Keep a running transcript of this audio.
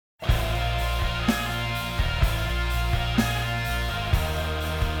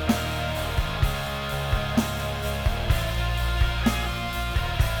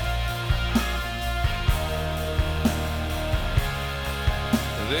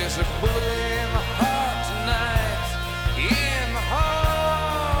There's a bullet in my heart tonight, in the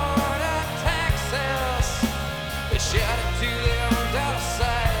heart of Texas. They shouted to them dollar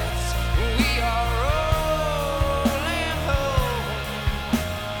sights, we are rolling home.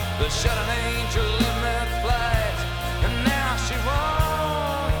 They shot an angel in mid-flight, and now she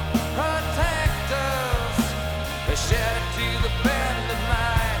won't protect us. They shouted to the bandit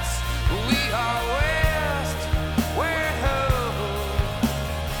mites, we are west, we're home.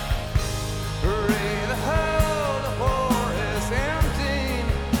 Hooray, the whole of war is empty,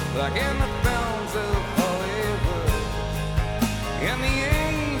 like in the films of Hollywood. And the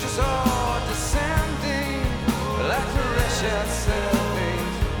angels are descending, like the Russia sailing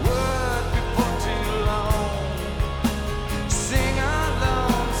would before too long. Sing our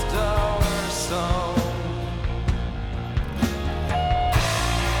Lone Star song.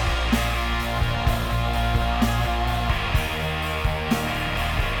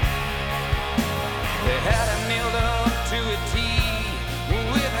 They had it nailed up to a T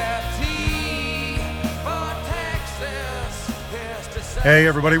with that T for Texas. Hey,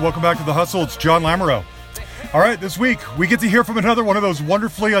 everybody, welcome back to The Hustle. It's John Lamoureux. All right, this week, we get to hear from another one of those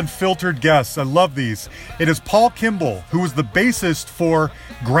wonderfully unfiltered guests. I love these. It is Paul Kimble, who was the bassist for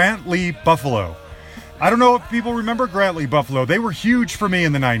Grant Lee Buffalo. I don't know if people remember Grant Lee Buffalo. They were huge for me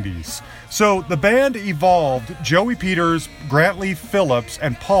in the 90s. So the band evolved. Joey Peters, Grant Lee Phillips,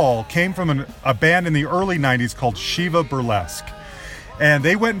 and Paul came from a band in the early 90s called Shiva Burlesque. And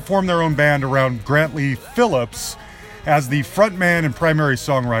they went and formed their own band around Grant Lee Phillips as the frontman and primary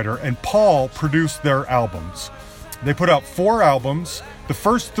songwriter, and Paul produced their albums. They put out 4 albums. The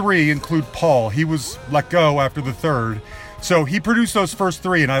first 3 include Paul. He was let go after the third. So he produced those first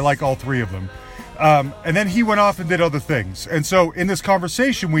 3, and I like all 3 of them. And then he went off and did other things. And so in this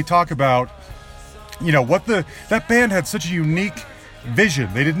conversation, we talk about, that band had such a unique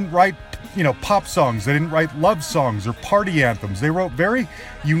vision. They didn't write, pop songs. They didn't write love songs or party anthems. They wrote very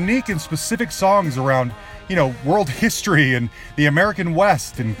unique and specific songs around, world history and the American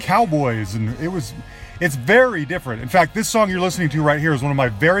West and cowboys. And it's very different. In fact, this song you're listening to right here is one of my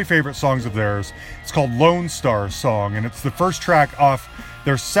very favorite songs of theirs. It's called Lone Star Song, and it's the first track off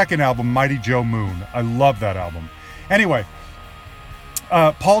their second album, Mighty Joe Moon. I love that album. Anyway,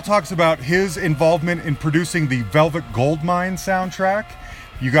 Paul talks about his involvement in producing the Velvet Goldmine soundtrack.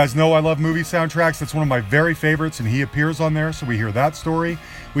 You guys know I love movie soundtracks. That's one of my very favorites, and he appears on there, so we hear that story.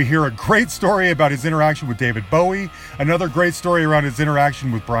 We hear a great story about his interaction with David Bowie, another great story around his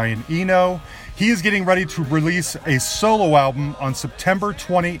interaction with Brian Eno. He is getting ready to release a solo album on September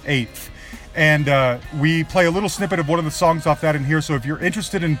 28th. And we play a little snippet of one of the songs off that in here. So if you're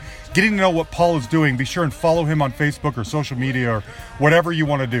interested in getting to know what Paul is doing, be sure and follow him on Facebook or social media or whatever you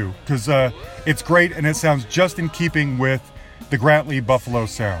want to do, because it's great and it sounds just in keeping with the Grant Lee Buffalo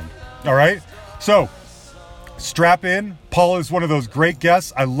sound. All right? So strap in. Paul is one of those great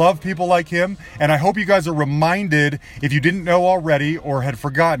guests. I love people like him, and I hope you guys are reminded, if you didn't know already or had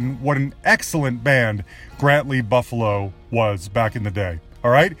forgotten, what an excellent band Grant Lee Buffalo was back in the day.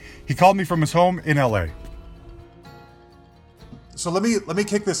 All right? He called me from his home in LA. So let me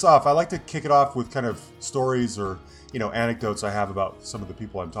kick this off. I like to kick it off with kind of stories or, anecdotes I have about some of the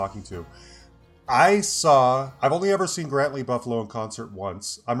people I'm talking to. I've only ever seen Grant Lee Buffalo in concert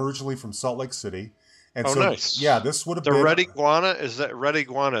once. I'm originally from Salt Lake City. And nice. Yeah, this would have been... The Red Iguana? Is that Red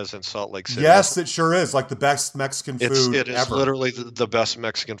Iguana is in Salt Lake City? Yes, it sure is. Like the best Mexican food It is ever. literally the best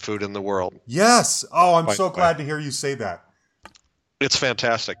Mexican food in the world. Yes. Oh, I'm so glad to hear you say that. It's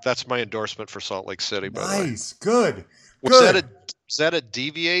fantastic. That's my endorsement for Salt Lake City, by the way. Nice. Good. Was that a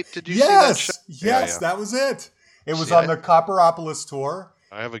Deviate? Did you see that show? Yes, that was it. It was on the Copperopolis tour.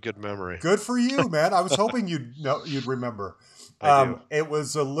 I have a good memory. Good for you, man. I was hoping you'd remember. I do. It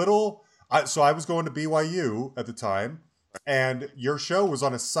was a little... So I was going to BYU at the time, and your show was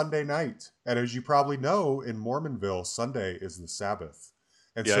on a Sunday night. And as you probably know, in Mormonville, Sunday is the Sabbath.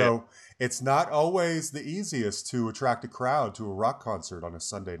 And it's not always the easiest to attract a crowd to a rock concert on a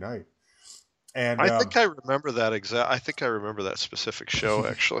Sunday night. And I think I remember that I think I remember that specific show,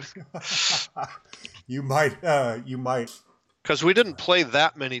 actually. You might. Because we didn't play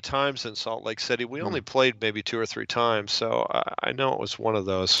that many times in Salt Lake City. We only played maybe 2 or 3 times, so I know it was one of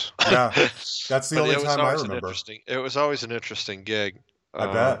those. Yeah, that's the only time I remember. It was always an interesting gig. I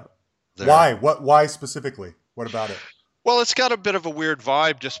bet. There. Why? Why specifically? What about it? Well, it's got a bit of a weird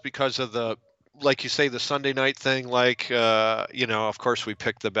vibe just because of the, like you say, the Sunday night thing. Like, of course we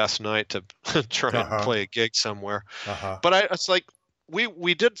picked the best night to try and play a gig somewhere. But it's like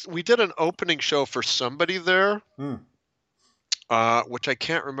we did an opening show for somebody there. which I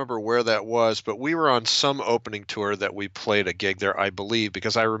can't remember where that was, but we were on some opening tour that we played a gig there, I believe,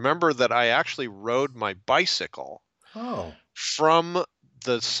 because I remember that I actually rode my bicycle Oh. from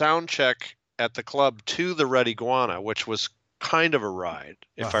the sound check at the club to the Red Iguana, which was kind of a ride,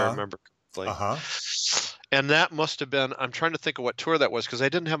 if I remember correctly. And that must have been, I'm trying to think of what tour that was, because I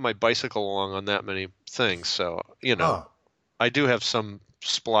didn't have my bicycle along on that many things. So, I do have some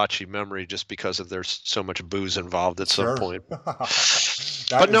splotchy memory just because of there's so much booze involved at some point.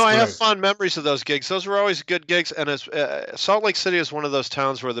 But no, I have fond memories of those gigs. Those were always good gigs. And Salt Lake City is one of those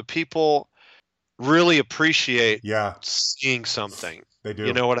towns where the people really appreciate seeing something. They do.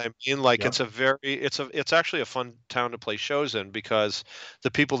 You know what I mean? Like it's actually a fun town to play shows in, because the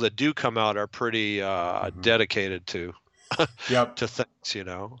people that do come out are pretty dedicated to to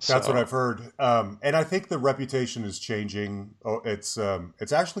things, That's what I've heard. And I think the reputation is changing. It's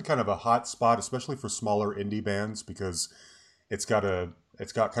actually kind of a hot spot, especially for smaller indie bands, because it's got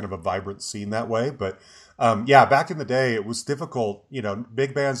kind of a vibrant scene that way. But back in the day, it was difficult.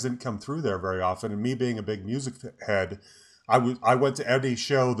 Big bands didn't come through there very often. And me being a big music head, I went to any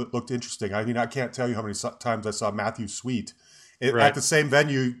show that looked interesting. I mean, I can't tell you how many times I saw Matthew Sweet at the same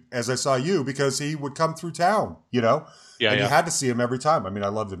venue as I saw you, because he would come through town, and you had to see him every time. I mean, I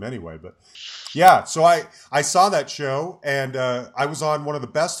loved him anyway, but so I saw that show, and I was on one of the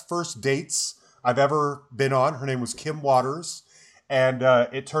best first dates I've ever been on. Her name was Kim Waters, and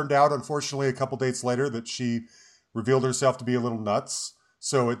it turned out, unfortunately, a couple dates later that she revealed herself to be a little nuts.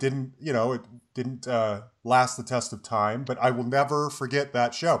 So it didn't last the test of time, but I will never forget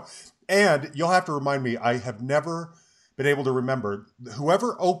that show. And you'll have to remind me, I have never been able to remember,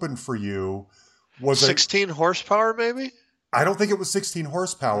 whoever opened for you was 16 horsepower, maybe? I don't think it was 16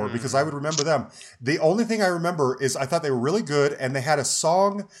 horsepower, because I would remember them. The only thing I remember is I thought they were really good, and they had a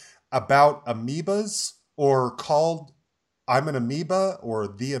song about amoebas, or called I'm an Amoeba, or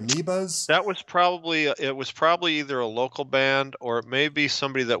The Amoebas. That was probably either a local band, or it may be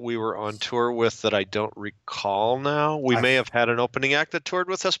somebody that we were on tour with that I don't recall now. We may have had an opening act that toured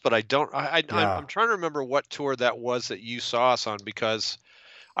with us, but I don't. I'm trying to remember what tour that was that you saw us on, because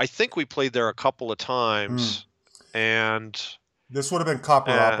I think we played there a couple of times, and this would have been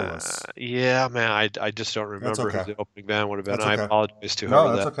Copperopolis. Yeah, man, I just don't remember who the opening band would have been. I apologize to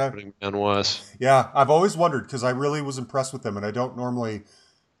whoever that opening band was. Yeah, I've always wondered, because I really was impressed with them, and I don't normally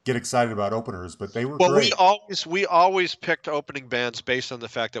get excited about openers, but they were great. we always picked opening bands based on the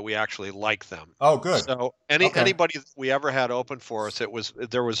fact that we actually like them. Oh, good. So anybody that we ever had open for us,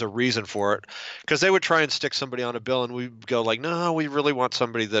 there was a reason for it, because they would try and stick somebody on a bill, and we'd go like, no, we really want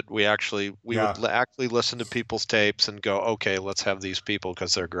somebody that we would actually listen to people's tapes and go, okay, let's have these people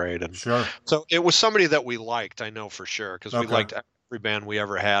because they're great. And sure. So it was somebody that we liked, I know for sure, because we liked every band we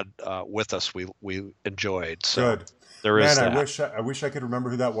ever had with us. We enjoyed. So. Good. I wish I could remember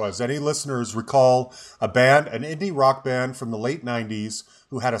who that was. Any listeners recall an indie rock band from the late 90s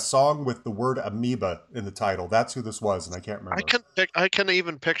who had a song with the word amoeba in the title? That's who this was, and I can't remember. I can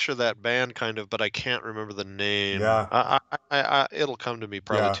even picture that band kind of, but I can't remember the name. Yeah. It'll come to me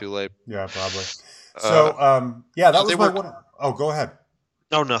probably too late. Yeah, probably. So, that was my one. Oh, go ahead.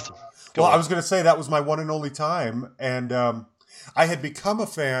 No, nothing. I was going to say that was my one and only time, and I had become a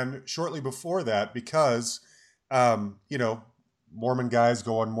fan shortly before that, because Mormon guys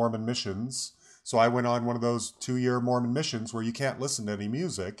go on Mormon missions. So I went on one of those 2-year Mormon missions where you can't listen to any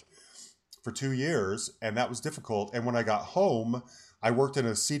music for 2 years. And that was difficult. And when I got home, I worked in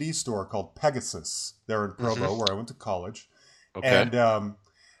a CD store called Pegasus there in Provo, where I went to college. Okay.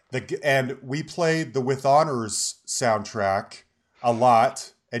 And we played the With Honors soundtrack a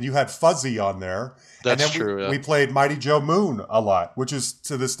lot. And you had Fuzzy on there. That's and then true. We played Mighty Joe Moon a lot, which is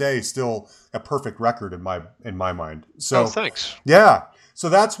to this day still a perfect record in my mind. So thanks. Yeah. So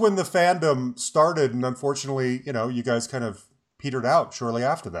that's when the fandom started, and unfortunately, you guys kind of petered out shortly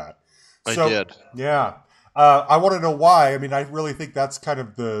after that. I did. Yeah. I want to know why. I mean, I really think that's kind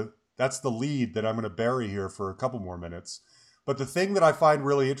of that's the lead that I'm going to bury here for a couple more minutes. But the thing that I find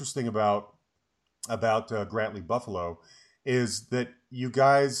really interesting about Grantley Buffalo is that you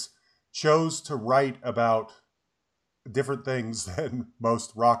guys chose to write about different things than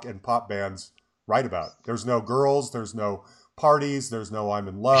most rock and pop bands write about. There's no girls, there's no parties, there's no I'm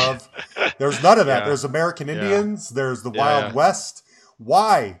in love. There's none of that. There's American Indians, there's the Wild West.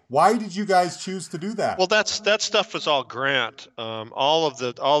 Why? Why did you guys choose to do that? Well, that stuff was all Grant. All of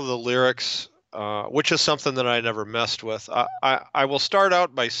the lyrics, which is something that I never messed with. I will start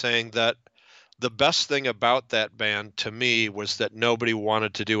out by saying that the best thing about that band to me was that nobody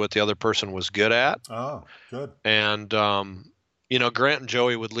wanted to do what the other person was good at. Oh, good. And Grant and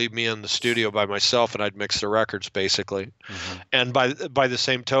Joey would leave me in the studio by myself, and I'd mix the records basically. Mm-hmm. And by the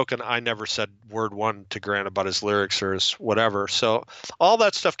same token, I never said word one to Grant about his lyrics or his whatever. So all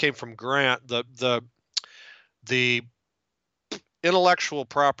that stuff came from Grant. The intellectual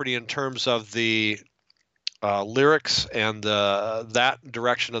property in terms of the lyrics and that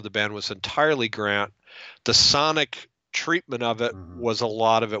direction of the band was entirely Grant. The sonic treatment of it was a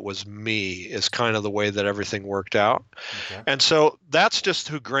lot of it was me, is kind of the way that everything worked out. Okay. And so that's just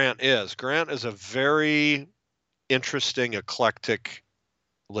who Grant is. Grant is a very interesting, eclectic,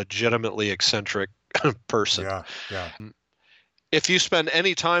 legitimately eccentric person. Yeah. If you spend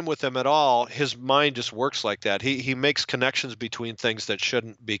any time with him at all, his mind just works like that. He makes connections between things that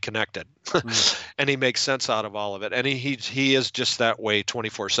shouldn't be connected, and he makes sense out of all of it. And he is just that way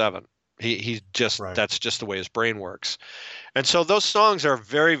 24/7. He just right. That's just the way his brain works. And so those songs are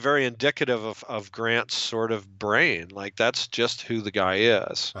very, very indicative of Grant's sort of brain. Like that's just who the guy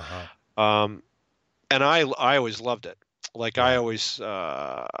is. Uh-huh. And I always loved it. Like I always,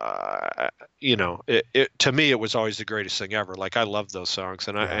 to me, it was always the greatest thing ever. Like I loved those songs,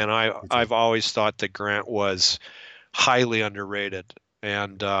 and I've always thought that Grant was highly underrated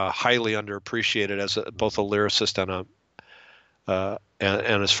and highly underappreciated as both a lyricist and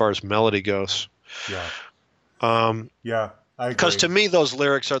and as far as melody goes. Yeah. I agree. Because to me, those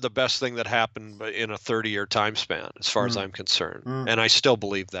lyrics are the best thing that happened in a 30-year time span, as far as I'm concerned. And I still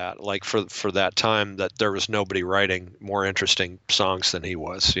believe that. Like for that time, that there was nobody writing more interesting songs than he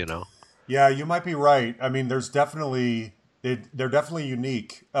was. Yeah, you might be right. I mean, they're definitely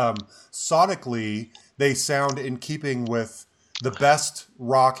unique. Sonically, they sound in keeping with the best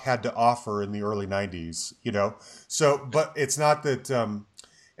rock had to offer in the early 90s. So, but it's not that.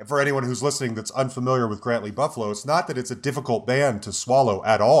 For anyone who's listening that's unfamiliar with Grant Lee Buffalo, it's not that it's a difficult band to swallow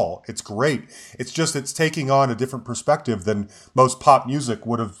at all. It's great. It's just it's taking on a different perspective than most pop music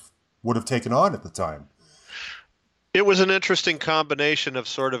would have taken on at the time. It was an interesting combination of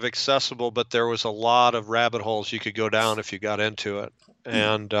sort of accessible, but there was a lot of rabbit holes you could go down if you got into it.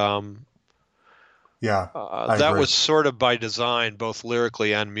 And that was sort of by design, both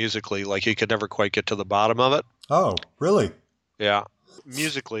lyrically and musically. Like you could never quite get to the bottom of it. Oh, really? Yeah.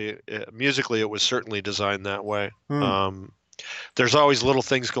 Musically, it was certainly designed that way. There's always little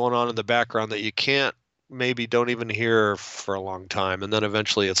things going on in the background that you don't even hear for a long time, and then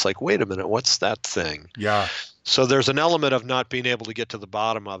eventually it's like, wait a minute, what's that thing? Yeah. So there's an element of not being able to get to the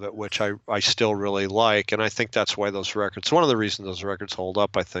bottom of it, which I still really like, and I think that's why those records. One of the reasons those records hold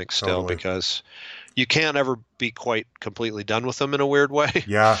up, I think, still because you can't ever be quite completely done with them in a weird way.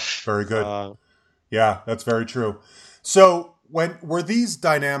 Yeah, very good. Yeah, that's very true. So. Were these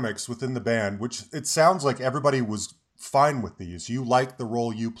dynamics within the band, which it sounds like everybody was fine with these. You liked the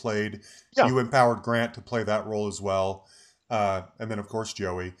role you played. Yeah. You empowered Grant to play that role as well. And then, of course,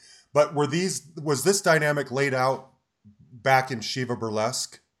 Joey. But was this dynamic laid out back in Shiva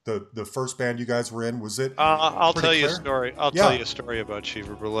Burlesque, the first band you guys were in? Was it I'll tell you a story. I'll tell you a story about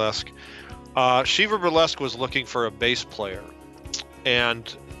Shiva Burlesque. Shiva Burlesque was looking for a bass player.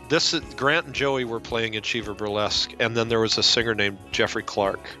 And Grant and Joey were playing in Shiva Burlesque, and then there was a singer named Jeffrey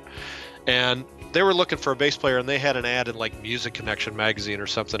Clark, and they were looking for a bass player, and they had an ad in like Music Connection magazine or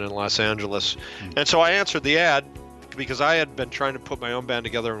something in Los Angeles. And so I answered the ad because I had been trying to put my own band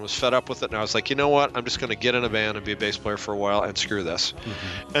together and was fed up with it, and I was like, you know what, I'm just going to get in a band and be a bass player for a while and screw this.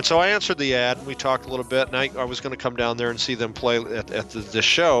 And so I answered the ad, and we talked a little bit, and I was going to come down there and see them play at the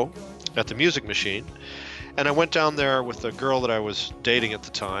show at the Music Machine. And I went down there with the girl that I was dating at the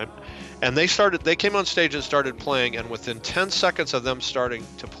time, and they came on stage and started playing, and within 10 seconds of them starting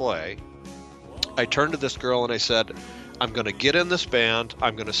to play, I turned to this girl and I said, I'm going to get in this band,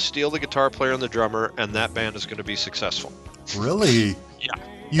 I'm going to steal the guitar player and the drummer, and that band is going to be successful. Really? Yeah.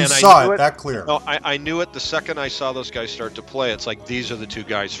 You saw it that clear? No, I knew it the second I saw those guys start to play. It's like, these are the two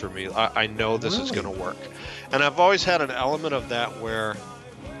guys for me. I know this is going to work. And I've always had an element of that where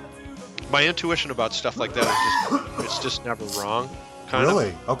my intuition about stuff like that is it's just never wrong.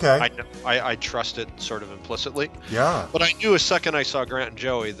 Really? Okay. I trust it sort of implicitly. Yeah. But I knew a second I saw Grant and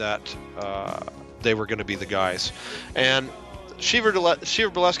Joey that they were going to be the guys. And Shiva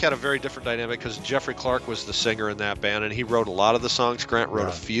Burlesque had a very different dynamic because Jeffrey Clark was the singer in that band, and he wrote a lot of the songs. Grant wrote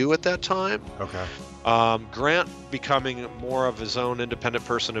a few at that time. Okay. Grant becoming more of his own independent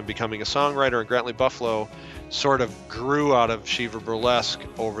person and becoming a songwriter, and Grant Lee Buffalo sort of grew out of Shiva Burlesque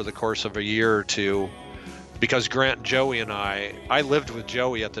over the course of a year or two, because Grant and Joey and I lived with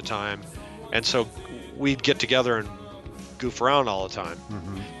Joey at the time, and so we'd get together and goof around all the time.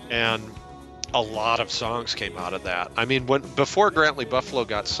 And a lot of songs came out of that. I mean, before Grant Lee Buffalo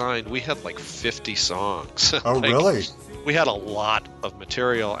got signed, we had like 50 songs. Oh, really? we had a lot of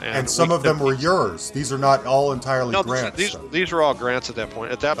material, and some of them were yours. These are not all entirely Grant's. These were all Grant's at that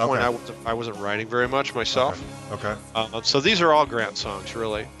point. At that point, I wasn't writing very much myself. Okay. So these are all Grant songs,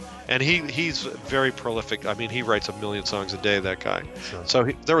 really. And he's very prolific. I mean, he writes 1 million songs a day, that guy. Sure.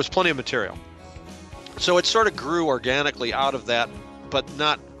 So there was plenty of material. So it sort of grew organically out of that, but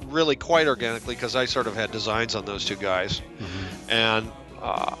not really quite organically, because I sort of had designs on those two guys. Mm-hmm. And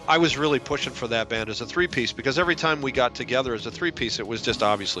I was really pushing for that band as a three-piece, because every time we got together as a three-piece, it was just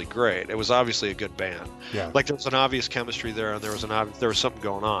obviously great. It was obviously a good band. Yeah. Like there was an obvious chemistry there, and there was something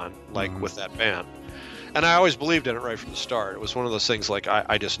going on, like with that band. And I always believed in it right from the start. It was one of those things like,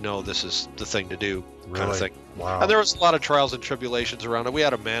 I just know this is the thing to do, kind of thing. Wow. And there was a lot of trials and tribulations around it. We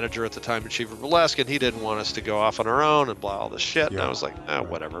had a manager at the time in Cheever Burlesque, and he didn't want us to go off on our own and blah all this shit. Yeah. And I was like,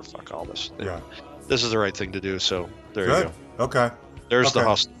 whatever, fuck all this. Yeah. This is the right thing to do, so there you go. Okay. There's the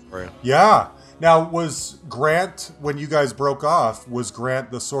hustle for you. Yeah. Now, was Grant, when you guys broke off, was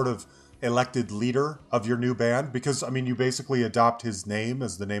Grant the sort of elected leader of your new band? Because, I mean, you basically adopt his name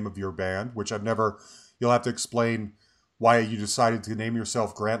as the name of your band, which you'll have to explain why you decided to name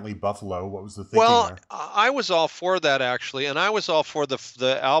yourself Grantley Buffalo. What was the thinking there? I was all for that, actually, and I was all for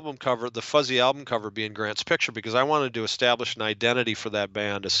the album cover, the fuzzy album cover being Grant's picture, because I wanted to establish an identity for that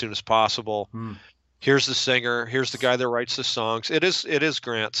band as soon as possible. Here's the singer, here's the guy that writes the songs. It is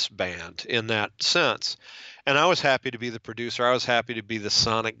Grant's band in that sense. And I was happy to be the producer. I was happy to be the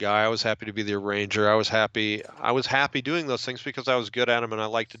sonic guy. I was happy to be the arranger. I was happy doing those things because I was good at them and I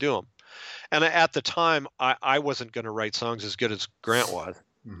liked to do them. And at the time, I wasn't going to write songs as good as Grant was,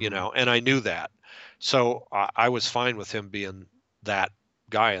 and I knew that. So I was fine with him being that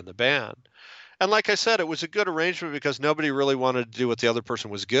guy in the band. And like I said, it was a good arrangement because nobody really wanted to do what the other person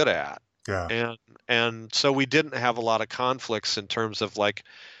was good at. Yeah. And so we didn't have a lot of conflicts in terms of like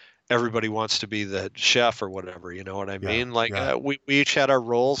everybody wants to be the chef or whatever, you know what I mean? Like we each had our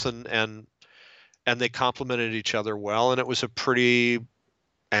roles and they complemented each other well, and it was a pretty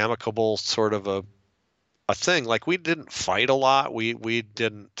amicable sort of a thing. Like we didn't fight a lot. We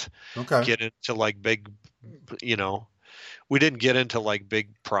didn't get into like big, we didn't get into like big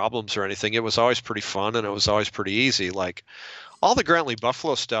problems or anything. It was always pretty fun and it was always pretty easy. Like all the Grantley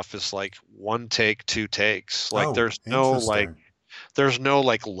Buffalo stuff is like 1 take, 2 takes. Like there's no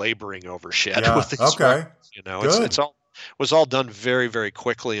like laboring over shit with these records, was all done very, very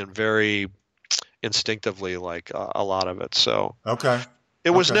quickly and very instinctively, like a lot of it. So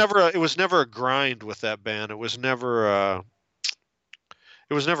it was never a grind with that band. It was never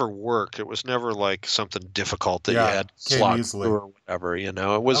work. It was never like something difficult that you had to slog through or whatever, It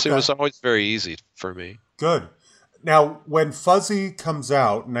was always very easy for me. Good. Now, when Fuzzy comes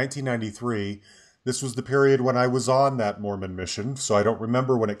out in 1993, this was the period when I was on that Mormon mission, so I don't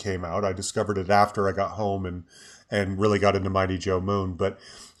remember when it came out. I discovered it after I got home and really got into Mighty Joe Moon. But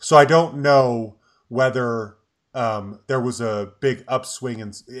so I don't know whether there was a big upswing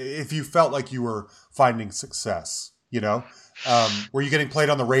and if you felt like you were finding success, were you getting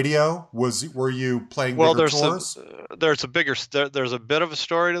played on the radio? Were you playing bigger tours? There's a bit of a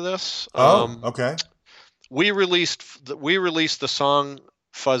story to this. Okay. We released the song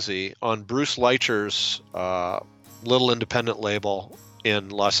Fuzzy on Bruce Leicher's little independent label in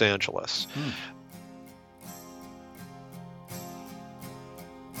Los Angeles.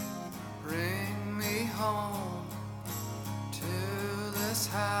 Bring me home to this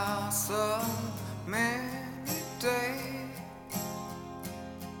house of many days.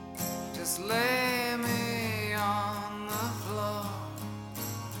 Just lay me on the floor,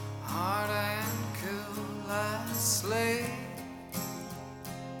 hard and cool as sleep.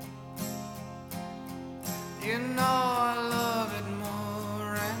 You know I love it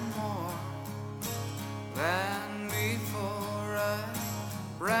more and more than before I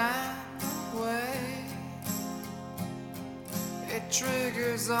ran away. It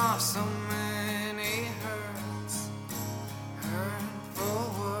triggers off so many hurts,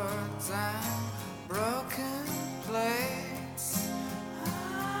 hurtful words and broken plates.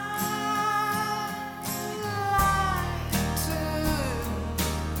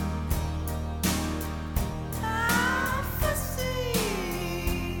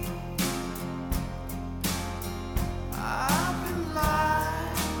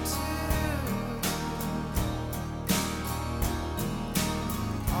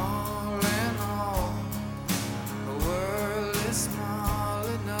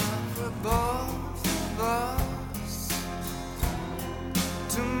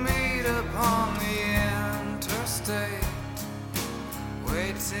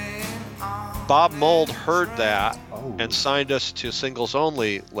 Bob Mould heard that and signed us to Singles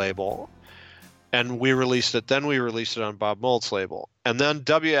Only label. and we released it. Then we released it on Bob Mould's label, and then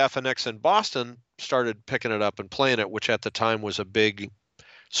WFNX in Boston started picking it up and playing it, which at the time was a big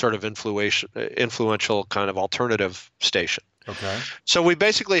sort of influential kind of alternative station. Okay. So we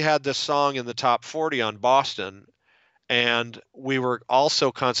basically had this song in the top 40 on Boston, and we were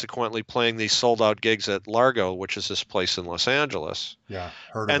also consequently playing these sold out gigs at Largo, which is this place in Los Angeles. Yeah,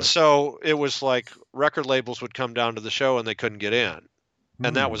 heard of it. And so it was like record labels would come down to the show and they couldn't get in.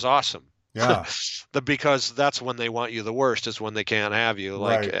 And that was awesome. Yeah. Because that's when they want you the worst, is when they can't have you.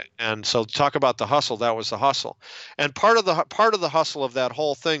 Right. And so talk about the hustle. That was the hustle. And part of the hustle of that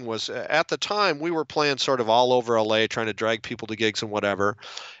whole thing was, at the time we were playing sort of all over LA, trying to drag people to gigs and whatever.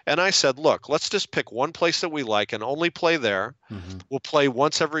 And I said, look, let's just pick one place that we like and only play there. Mm-hmm. We'll play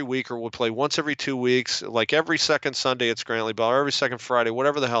once every week, or we'll play once every 2 weeks, like every second Sunday at Scrantley Bell, or every second Friday,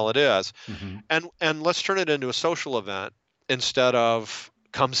 whatever the hell it is. Mm-hmm. And let's turn it into a social event instead of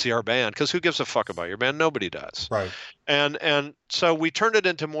come see our band, because who gives a fuck about your band? Nobody does. Right. And so we turned it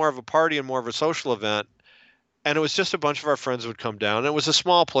into more of a party and more of a social event, and it was just a bunch of our friends would come down. It was a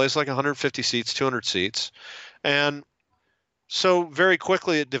small place, like 150 seats, 200 seats, and so very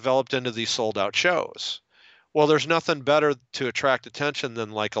quickly it developed into these sold out shows. Well, there's nothing better to attract attention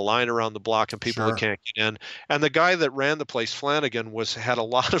than like a line around the block and people that can't get in. And the guy that ran the place, Flanagan, had a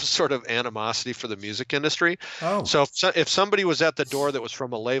lot of sort of animosity for the music industry. Oh. So if somebody was at the door that was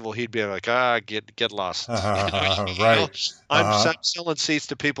from a label, he'd be like, get lost. Right. I'm selling seats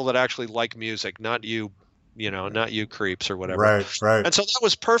to people that actually like music, not you. Not you creeps or whatever. Right. And so that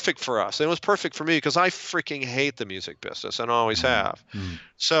was perfect for us. It was perfect for me because I freaking hate the music business and always have. Mm.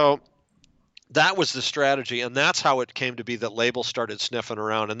 So that was the strategy, and that's how it came to be that labels started sniffing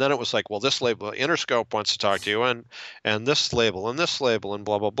around. And then it was like, well, this label, Interscope, wants to talk to you, and this label, and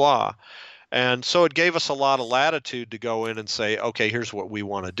blah, blah, blah. And so it gave us a lot of latitude to go in and say, okay, here's what we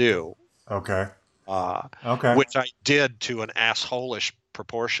want to do. Okay. Which I did to an asshole-ish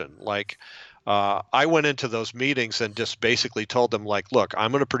proportion. Like, I went into those meetings and just basically told them, like, look,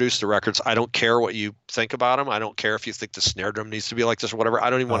 I'm going to produce the records. I don't care what you think about them. I don't care if you think the snare drum needs to be like this or whatever. I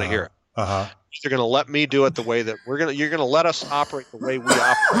don't even want to hear it. You're going to let me do it the way that you're going to let us operate the way we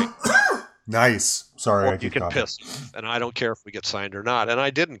operate. Nice. Sorry. Or you can piss off, and I don't care if we get signed or not. And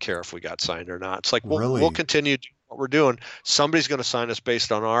I didn't care if we got signed or not. It's like, we'll continue doing what we're doing. Somebody's going to sign us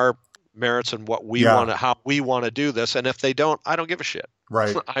based on our merits and what we want to, how we want to do this. And if they don't, I don't give a shit.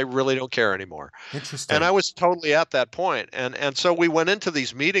 Right. I really don't care anymore. Interesting. And I was totally at that point. And so we went into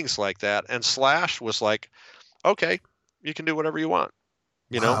these meetings like that, and Slash was like, okay, you can do whatever you want.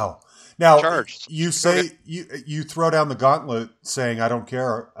 Wow. Now, charged. You say you throw down the gauntlet saying, I don't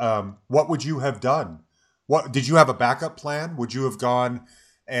care. What would you have done? What did you have a backup plan? Would you have gone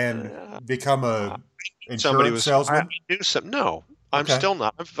and become a insurance salesman? I knew some. No, I'm still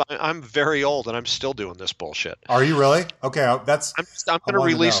not. I'm very old, and I'm still doing this bullshit. Are you really? Okay, I'm going to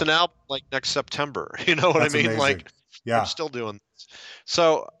release an album like next September. You know what I mean? Amazing. Like, I'm still doing this.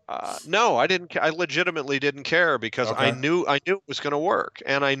 So no, I didn't. I legitimately didn't care because I knew it was going to work,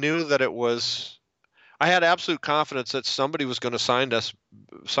 and I knew that it was. I had absolute confidence that somebody was going to sign us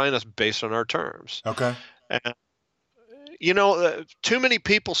based on our terms. Okay. And, too many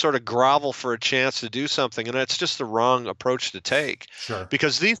people sort of grovel for a chance to do something, and it's just the wrong approach to take. Sure.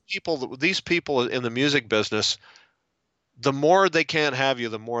 Because these people in the music business, the more they can't have you,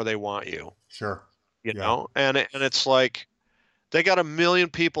 the more they want you. Sure. You know, and it's like they got a million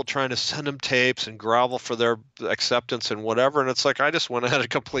people trying to send them tapes and grovel for their acceptance and whatever. And it's like, I just went at it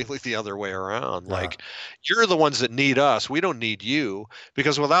completely the other way around. Yeah. Like, you're the ones that need us. We don't need you,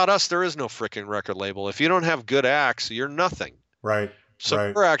 because without us, there is no freaking record label. If you don't have good acts, you're nothing. Right.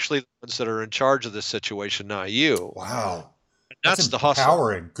 So we're actually the ones that are in charge of this situation, not you. Wow. And that's the hustle.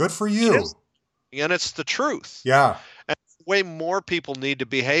 Empowering. Good for you. And it's the truth. Yeah. Way more people need to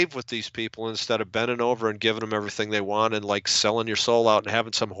behave with these people instead of bending over and giving them everything they want and like selling your soul out and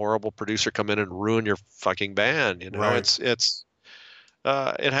having some horrible producer come in and ruin your fucking band. Right.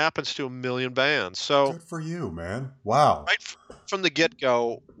 It happens to a million bands. So good for you, man. Wow. Right from the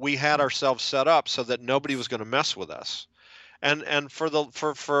get-go, we had ourselves set up so that nobody was going to mess with us. And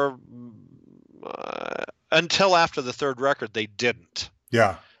until after the third record, they didn't.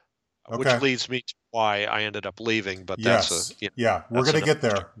 Yeah. Okay. Which leads me to why I ended up leaving. But we're going to get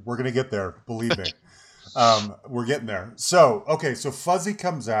there. We're going to get there. Believe me. We're getting there. So Fuzzy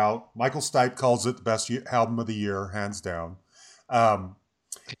comes out. Michael Stipe calls it the best album of the year, hands down.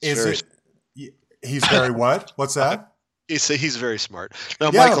 He's very what? What's that? He's very smart.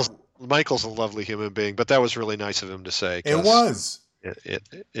 Now, Michael's a lovely human being, but that was really nice of him to say. It was.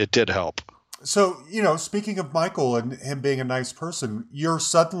 It did help. So, speaking of Michael and him being a nice person, you're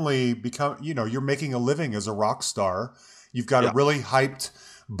suddenly you're making a living as a rock star. You've got a Yeah. really hyped,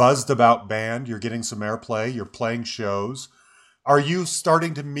 buzzed about band. You're getting some airplay. You're playing shows. Are you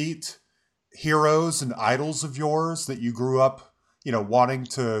starting to meet heroes and idols of yours that you grew up, wanting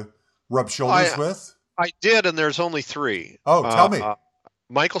to rub shoulders with? I did, and there's only three. Oh, tell me.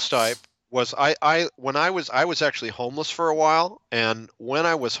 Michael Stipe was when I was actually homeless for a while, and when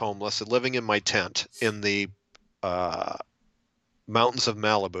I was homeless and living in my tent in the mountains of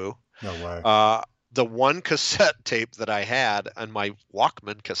Malibu. No way. The one cassette tape that I had on my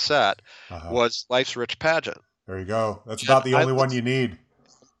Walkman cassette was Life's Rich Pageant. There you go. That's about the only one you need.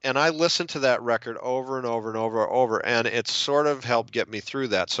 And I listened to that record over and over and over and over, and it sort of helped get me through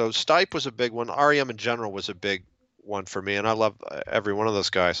that. So Stipe was a big one. REM in general was a big one for me, and I love every one of those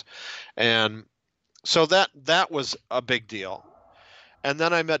guys. And so that was a big deal. And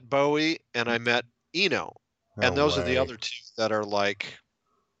then I met Bowie and I met Eno. And those are the other two that are like,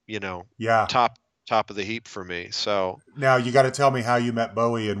 top of the heap for me. So now you got to tell me how you met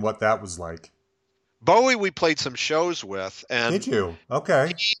Bowie and what that was like. Bowie, we played some shows with. And did you?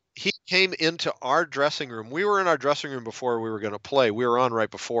 Okay. He came into our dressing room. We were in our dressing room before we were going to play. We were on right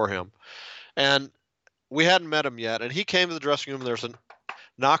before him. And we hadn't met him yet. And he came to the dressing room. There's a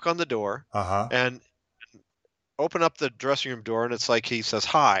knock on the door. And open up the dressing room door. And it's like he says,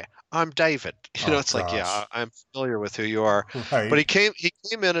 "Hi, I'm David." It's like, yeah, I'm familiar with who you are. Right. But he came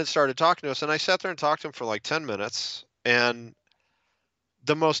in and started talking to us. And I sat there and talked to him for like 10 minutes. And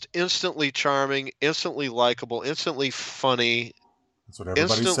the most instantly charming, instantly likable, instantly funny, that's what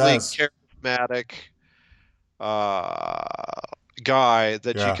everybody instantly says. Charismatic guy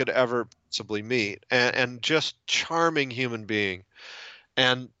that you could ever possibly meet, and just charming human being,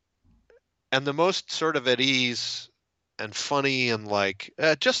 and the most sort of at ease and funny and like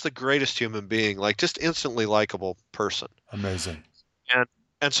just the greatest human being, like just instantly likable person. Amazing.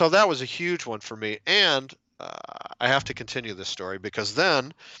 And so that was a huge one for me. And I have to continue this story because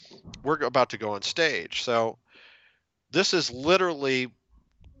then we're about to go on stage. So this is literally,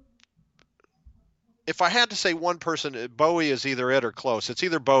 if I had to say one person, Bowie is either it or close. It's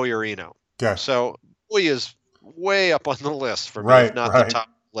either Bowie or Eno. Okay. So Bowie is way up on the list for me, right, if not right. the top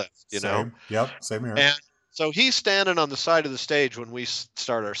list, Same. Yep, same here. And so he's standing on the side of the stage when we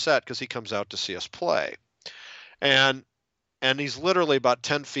start our set because he comes out to see us play. And he's literally about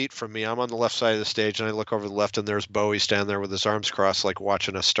 10 feet from me. I'm on the left side of the stage, and I look over the left, and there's Bowie standing there with his arms crossed, like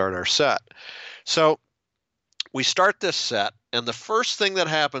watching us start our set. So we start this set, and the first thing that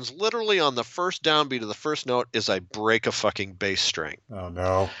happens, literally on the first downbeat of the first note, is I break a fucking bass string. Oh,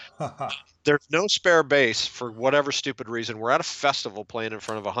 no. There's no spare bass for whatever stupid reason. We're at a festival playing in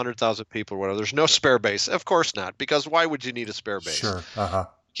front of 100,000 people or whatever. There's no spare bass. Of course not, because why would you need a spare bass? Sure. You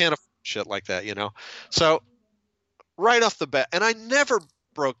can't afford shit like that, So right off the bat, and I never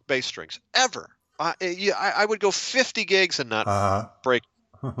broke bass strings, ever. I would go 50 gigs and not break.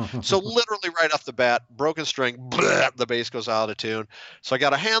 So literally right off the bat, broken string, blah, the bass goes out of tune. So I got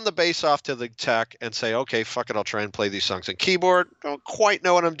to hand the bass off to the tech and say, okay, fuck it, I'll try and play these songs. And keyboard, don't quite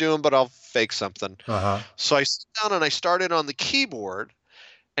know what I'm doing, but I'll fake something. So I sit down and I started on the keyboard,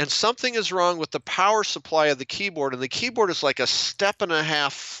 and something is wrong with the power supply of the keyboard, and the keyboard is like a step and a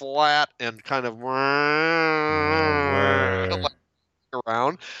half flat and kind of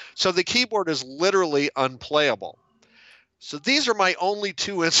around. So the keyboard is literally unplayable. So these are my only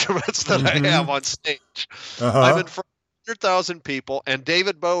two instruments that I have on stage. I'm in front of 100,000 people, and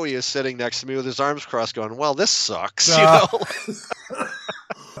David Bowie is sitting next to me with his arms crossed going, well, this sucks,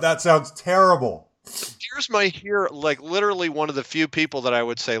 That sounds terrible. Here's my hero, like literally one of the few people that I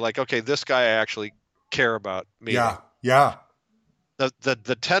would say, like, okay, this guy I actually care about me. Yeah.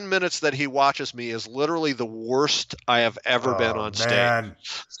 The 10 minutes that he watches me is literally the worst I have ever been on stage.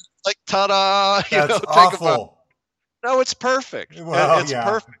 Like, ta-da! That's awful. No, it's perfect. Well, it's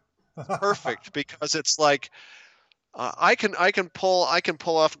perfect. It's perfect because it's like I can pull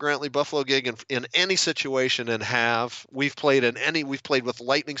off a Grantley Buffalo gig in any situation and have. We've played with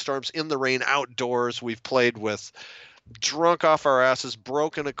lightning storms in the rain outdoors. We've played with drunk off our asses,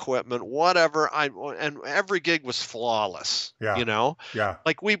 broken equipment, whatever. And every gig was flawless. Yeah. Yeah.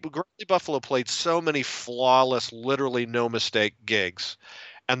 Like Grantley Buffalo played so many flawless, literally no mistake gigs.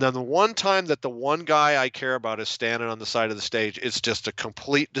 And then the one time that the one guy I care about is standing on the side of the stage, it's just a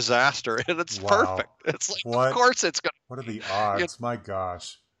complete disaster, and it's perfect. It's like, of course it's going to. What are the odds? My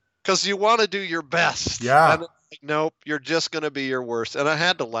gosh. Because you want to do your best. Yeah. And it's like, nope, you're just going to be your worst. And I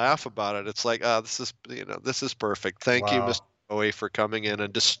had to laugh about it. It's like, this is perfect. Thank you, Mr. Bowie, for coming in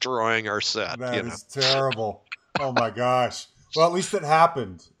and destroying our set. That is terrible. Oh my gosh. Well, at least it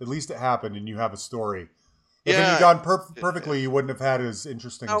happened. At least it happened, and you have a story. If it had gone perfectly, you wouldn't have had as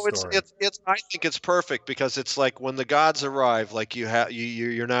interesting a story. It's. I think it's perfect because it's like when the gods arrive, like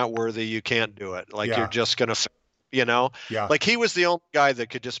you're not worthy, you can't do it. Like you're just gonna, Yeah. Like he was the only guy that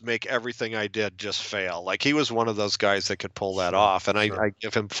could just make everything I did just fail. Like he was one of those guys that could pull that off, and I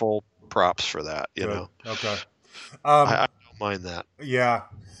give him full props for that. You know. Okay. I don't mind that. Yeah.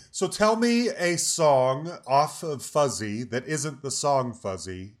 So tell me a song off of Fuzzy that isn't the song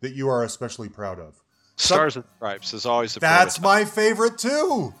Fuzzy that you are especially proud of. Stars and Stripes is always a That's my favorite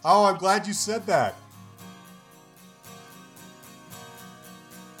too. Oh, I'm glad you said that.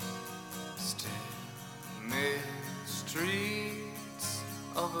 Still streets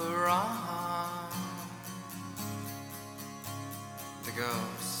of Iran, the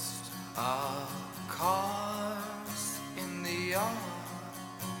ghost of cars in the yard.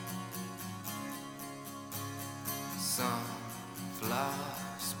 Sunflower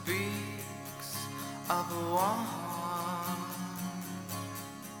speaks of a one.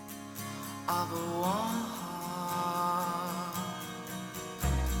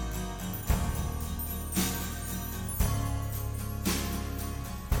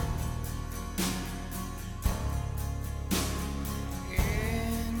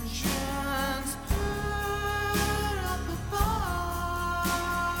 Engines put up a bar.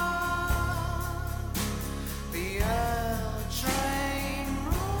 The L train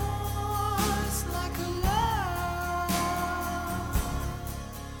roars like a love,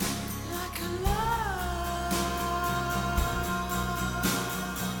 like a love.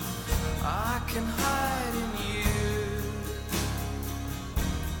 I can hide in you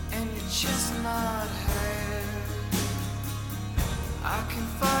and your chestnut hair. I can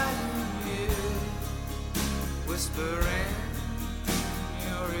fight in you, whisper in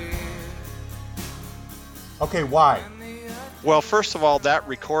your ear. Okay, why? Well, first of all, that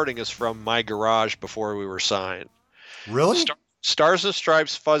recording is from my garage before we were signed. Really? Stars and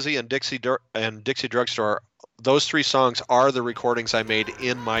Stripes, Fuzzy, and Dixie Drugstore. Those three songs are the recordings I made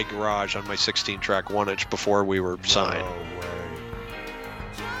in my garage on my 16-track 1-inch before we were signed. No way.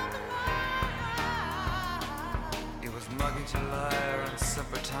 It was muggy July around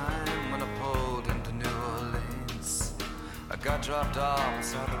supper time when I pulled into New Orleans. I got dropped off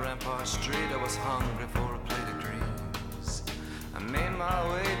beside the Rampart Street. I was hungry for a plate of greens. I made my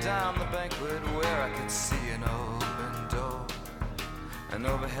way down the banquet where I could see an open door. And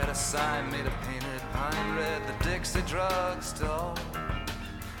overhead a sign made of painted pine red, the Dixie Drugstore.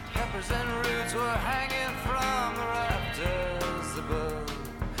 Peppers and roots were hanging from the rafters above.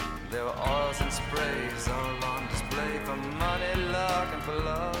 There were oils and sprays all on display for money, luck, and for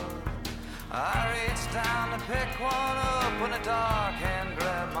love. I reached down to pick one up when a dark hand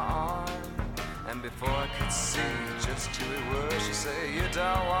grabbed my arm. And before I could see just who it was, she said, "You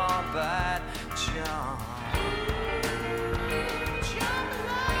don't want that, John."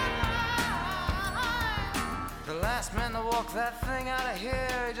 The last man to walk that thing out of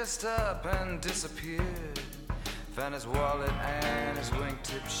here, he just up and disappeared. Found his wallet and his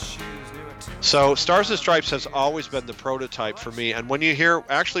wingtip shoes. So Stars and Stripes has always been the prototype for me. And when you hear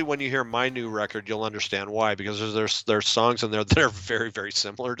my new record, you'll understand why, because there's songs in there that are very, very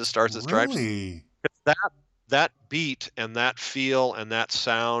similar to Stars and Stripes. Really? That beat and that feel and that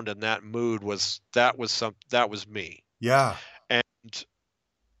sound and that mood was me. Yeah. And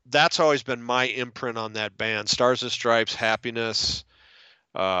that's always been my imprint on that band. Stars and Stripes, Happiness,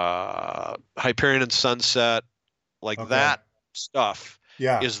 Hyperion and Sunset, that stuff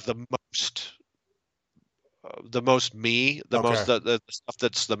is the most me, most the stuff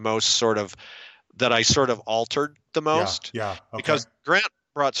that's the most sort of that I sort of altered the most. Yeah. Okay. Because Grant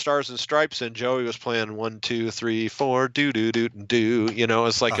brought Stars and Stripes in, Joey was playing 1, 2, 3, 4, do do do do.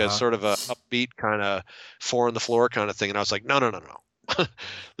 It's like a sort of a upbeat kind of 4 on the floor kind of thing, and I was like, no.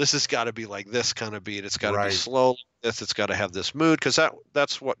 This has got to be like this kind of beat. It's got to be slow. It's got to have this mood, because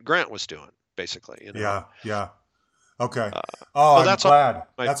that's what Grant was doing, basically. Yeah. Okay. I'm glad.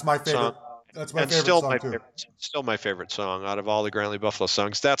 That's my favorite. Song. That's my favorite song too. Still my favorite song out of all the Grantley Buffalo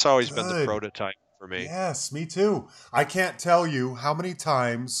songs. That's always been the prototype for me. Yes, me too. I can't tell you how many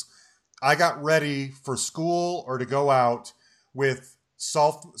times I got ready for school or to go out with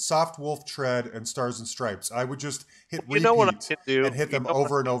Soft Wolf Tread and Stars and Stripes. I would just hit repeat and hit them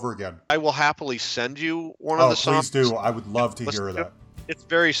over and over again. I will happily send you one of the songs. Please do. I would love to hear that. It's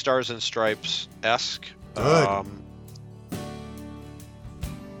very Stars and Stripes-esque. Good.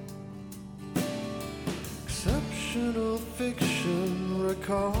 Exceptional fiction,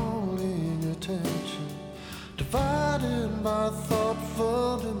 recalling attention, divided by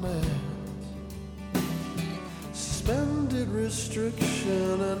thoughtful demands. suspended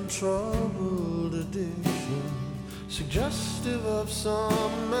restriction and troubled addiction, suggestive of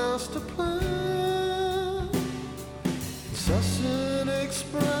some master plan. Incessant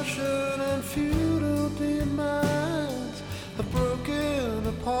expression and futile demands have broken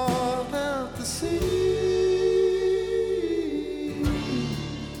apart at the seams.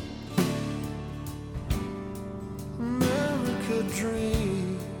 America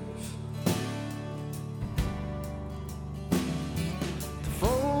dreams. The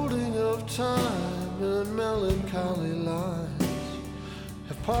folding of time and melancholy lines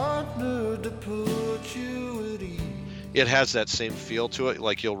have partnered to put you at ease. It has that same feel to it,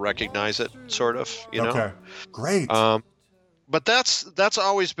 like you'll recognize it, sort of, you know? Okay, great. But that's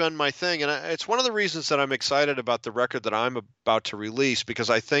always been my thing, and it's one of the reasons that I'm excited about the record that I'm about to release, because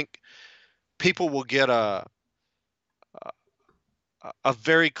I think people will get a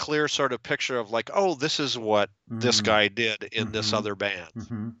very clear sort of picture of like, oh, this is what this guy did in this other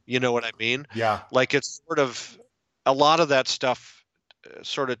band. You know what I mean? Yeah. Like it's sort of a lot of that stuff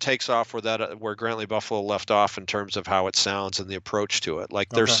sort of takes off where Grant Lee Buffalo left off in terms of how it sounds and the approach to it. Like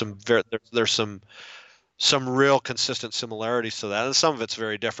there's some real consistent similarities to that, and some of it's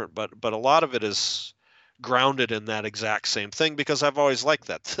very different, but a lot of it is grounded in that exact same thing, because I've always liked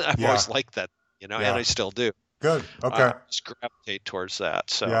that. Always liked that, you know, and I still do. Good. Okay. I just gravitate towards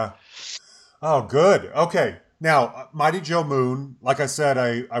that. So yeah. Oh, good. Okay. Now, Mighty Joe Moon, like I said,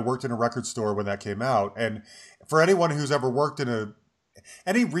 I worked in a record store when that came out, and for anyone who's ever worked in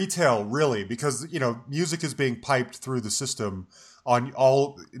any retail, really, because, you know, music is being piped through the system on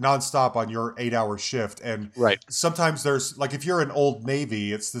all nonstop on your 8-hour shift. And sometimes there's, like, if you're in Old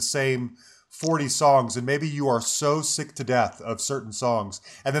Navy, it's the same 40 songs, and maybe you are so sick to death of certain songs.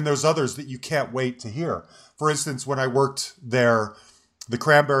 And then there's others that you can't wait to hear. For instance, when I worked there, the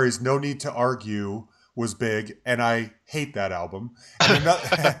Cranberries' No Need to Argue was big, and I hate that album. And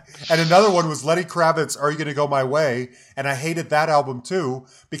another one was Lenny Kravitz, Are You Gonna Go My Way? And I hated that album too,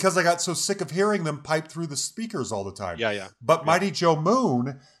 because I got so sick of hearing them pipe through the speakers all the time. But Mighty Joe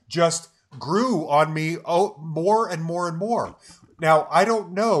Moon just grew on me more and more and more. Now, I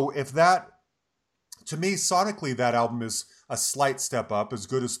don't know if that, to me, sonically, that album is a slight step up, as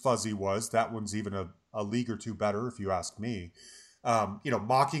good as Fuzzy was. That one's even a league or two better, if you ask me. You know,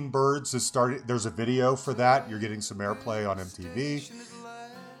 Mockingbirds has started. There's a video for that. You're getting some airplay on MTV.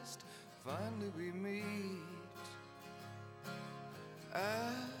 Finally we meet.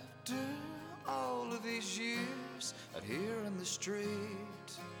 After all of these years out here in the street,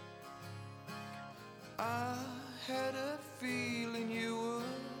 I had a feeling you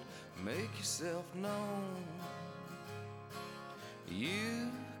would make yourself known. You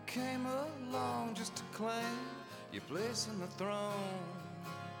came along just to claim your place in the throne.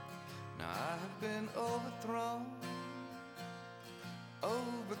 Now I have been overthrown.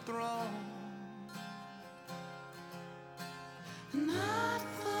 And I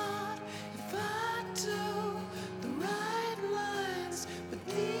thought if I do the right lines, but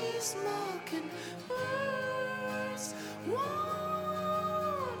these mocking words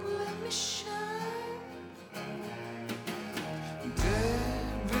won't let me shine.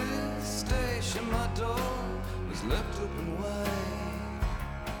 Devastation, my door was left open wide.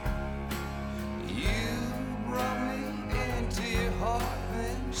 You brought me into your heart,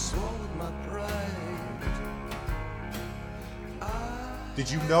 then you swallowed my pride. Did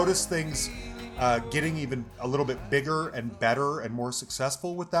you notice things getting even a little bit bigger and better and more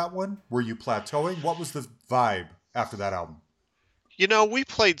successful with that one? Were you plateauing? What was the vibe after that album? You know, we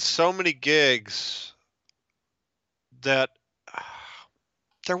played so many gigs that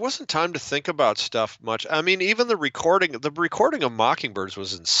there wasn't time to think about stuff much. I mean, even the recording of Mockingbirds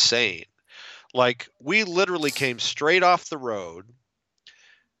was insane. Like, we literally came straight off the road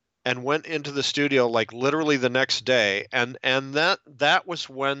and went into the studio like literally the next day, and that was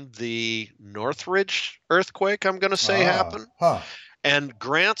when the Northridge earthquake, I'm going to say, happened. And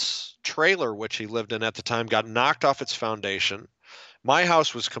Grant's trailer, which he lived in at the time, got knocked off its foundation. My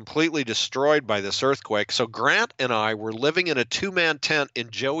house was completely destroyed by this earthquake. So Grant and I were living in a 2-man tent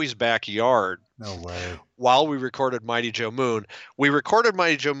in Joey's backyard. No way. While we recorded Mighty Joe Moon. We recorded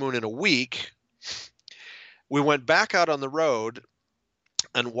Mighty Joe Moon in a week. We went back out on the road.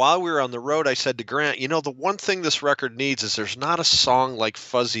 And while we were on the road, I said to Grant, you know, the one thing this record needs is there's not a song like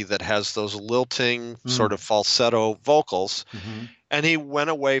Fuzzy that has those lilting sort of falsetto vocals. Mm-hmm. And he went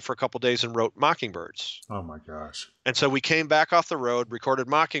away for a couple of days and wrote Mockingbirds. Oh, my gosh. And so we came back off the road, recorded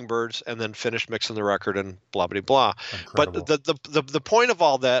Mockingbirds, and then finished mixing the record and blah, blah, blah. Incredible. But the point of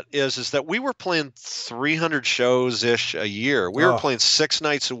all that is that we were playing 300 shows-ish a year. We were playing 6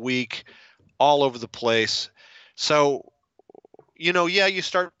 nights a week all over the place. So, you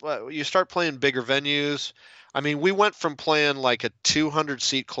start playing bigger venues. I mean, we went from playing like a 200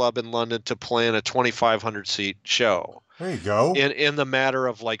 seat club in London to playing a 2,500 seat show There you go. in the matter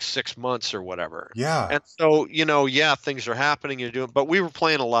of like 6 months or whatever. Yeah. And so, things are happening. But we were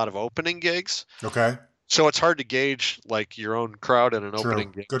playing a lot of opening gigs. Okay. So it's hard to gauge like your own crowd in an True.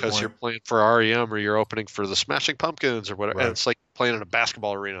 opening gig Good because point. you're playing for REM or you're opening for the Smashing Pumpkins or whatever. Right. And it's like playing in a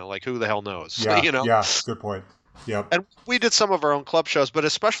basketball arena. Like who the hell knows? Yeah. Yeah. Good point. Yep. And we did some of our own club shows, but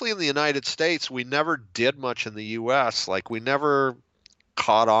especially in the United States, we never did much in the U.S. Like we never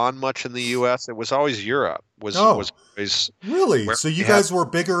caught on much in the U.S. It was always Europe. Was always really? So you guys were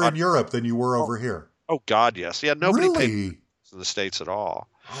bigger in Europe than you were over here? Oh God, yes. Yeah, nobody really? paid in the States at all.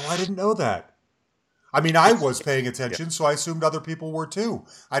 Oh, I didn't know that. I mean, I was paying attention, so I assumed other people were too.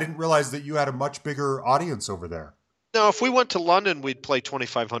 I didn't realize that you had a much bigger audience over there. No, if we went to London, we'd play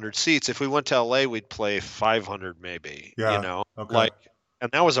 2,500 seats. If we went to LA, we'd play 500 maybe. Yeah. Okay.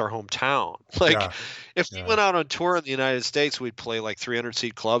 And that was our hometown. Like, if we Yeah. went out on tour in the United States, we'd play like 300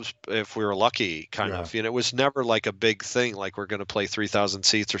 seat clubs if we were lucky, kind of. You know, it was never like a big thing, like we're going to play 3,000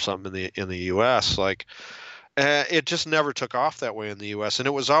 seats or something in the U.S. Like, it just never took off that way in the U.S. And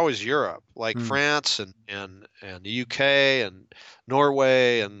it was always Europe, like France and the U.K. and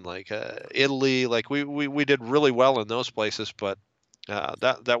Norway and like Italy. Like we did really well in those places, but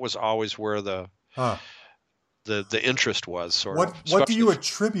that was always where the interest was, sort of. What do you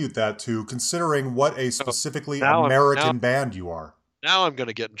attribute that to, considering what a specifically American band you are? Now I'm going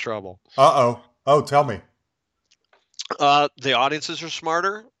to get in trouble. Uh-oh. Oh, tell me. The audiences are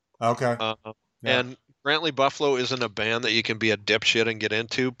smarter. Okay. And Brantley Buffalo isn't a band that you can be a dipshit and get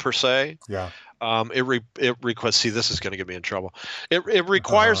into per se. Yeah. It requires. See, this is going to get me in trouble. It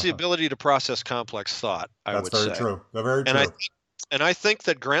requires the ability to process complex thought. That's very true. Very true. And I think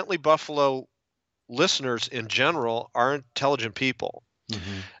that Brantley Buffalo listeners in general are intelligent people,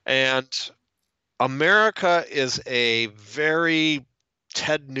 and America is a very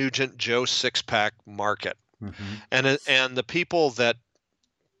Ted Nugent, Joe Sixpack market, and the people that.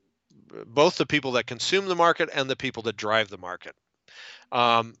 Both the people that consume the market and the people that drive the market.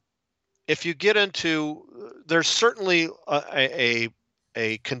 If you get into, there's certainly a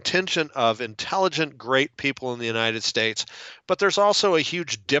contingent of intelligent, great people in the United States, but there's also a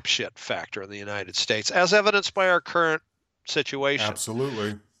huge dipshit factor in the United States, as evidenced by our current situation.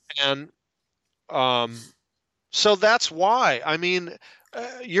 Absolutely. And so that's why. I mean,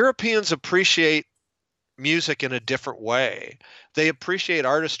 Europeans appreciate music in a different way. They appreciate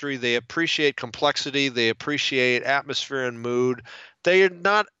artistry, they appreciate complexity, they appreciate atmosphere and mood. They are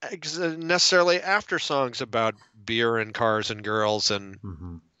not necessarily after songs about beer and cars and girls and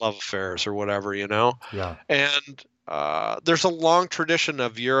love affairs or whatever, you know? Yeah. And there's a long tradition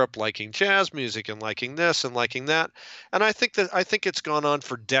of Europe liking jazz music and liking this and liking that. And I think it's gone on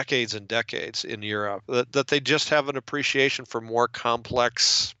for decades and decades in Europe, that they just have an appreciation for more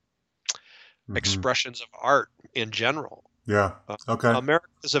complex expressions of art in general. Yeah. Okay. America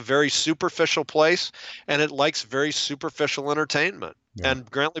is a very superficial place, and it likes very superficial entertainment. Yeah. And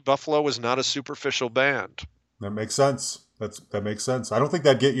Brantley Buffalo is not a superficial band. That makes sense. That makes sense. I don't think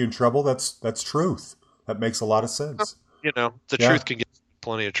that'd get you in trouble. That's truth. That makes a lot of sense. You know, the truth can get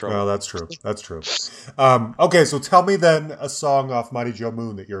plenty of trouble. Well, that's true. That's true. Okay, so tell me then a song off Mighty Joe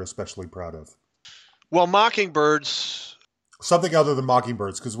Moon that you're especially proud of. Well, Mockingbirds. Something other than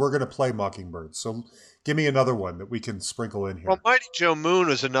Mockingbirds, because we're going to play Mockingbirds. So give me another one that we can sprinkle in here. Well, Mighty Joe Moon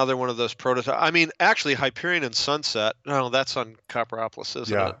is another one of those prototypes. I mean, actually, Hyperion and Sunset. No, that's on Copperopolis,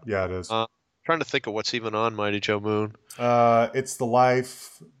 isn't it? Yeah, it is. Trying to think of what's even on Mighty Joe Moon. It's the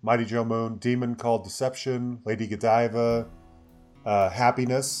Life, Mighty Joe Moon, Demon Called Deception, Lady Godiva,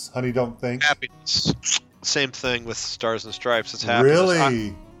 Happiness, Honey Don't Think. Happiness. Same thing with Stars and Stripes. It's Happiness.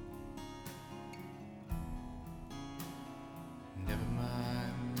 Really?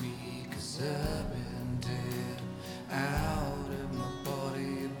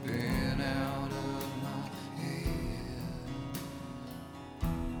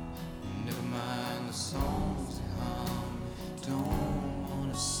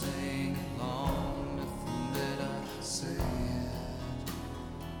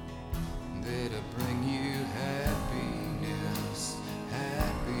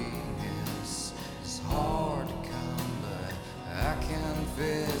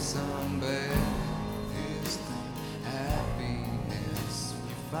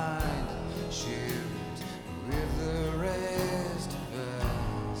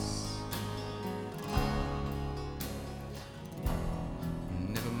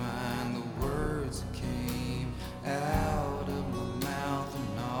 Out of my mouth,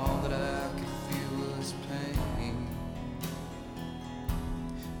 and all that I could feel was pain.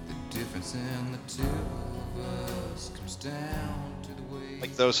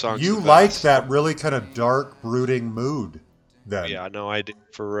 those songs. You the like best. that really kind of dark, brooding mood, then? Yeah, no, I do,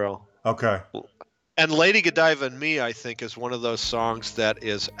 for real. Okay. And Lady Godiva and Me, I think, is one of those songs that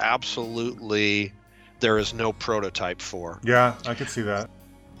is absolutely there is no prototype for. Yeah, I could see that.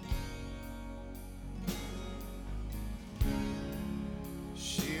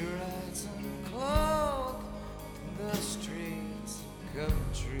 She rides and cloak the streets of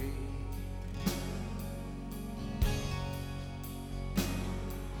Coventry.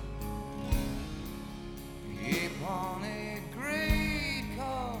 Keep on a great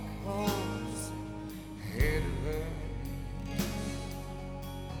cock horse ahead of her.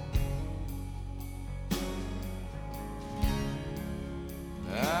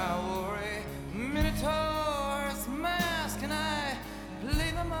 I wore a minotaur's mask and I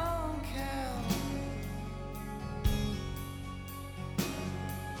played the monk cow.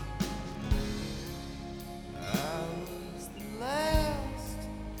 I was the last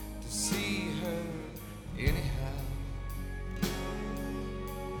to see her anyhow.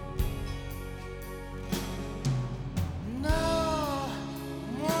 No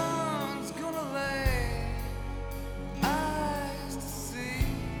one's gonna lay eyes to see.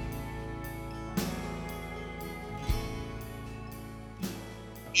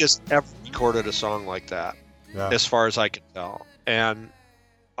 Just ever recorded a song like that, Yeah. as far as I can tell. And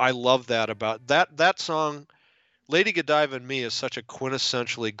I love that about that song. Lady Godiva and Me is such a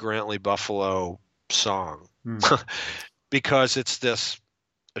quintessentially Grantley Buffalo song because it's this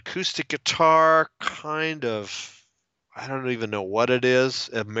acoustic guitar kind of, I don't even know what it is,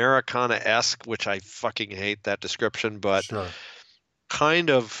 Americana-esque, which I fucking hate that description, but Sure. kind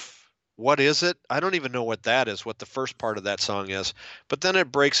of, what is it? I don't even know what that is, what the first part of that song is. But then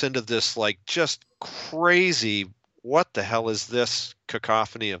it breaks into this like just crazy, what the hell is this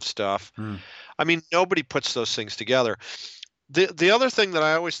cacophony of stuff? I mean, nobody puts those things together. The other thing that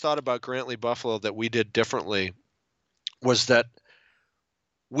I always thought about Grantley Buffalo that we did differently was that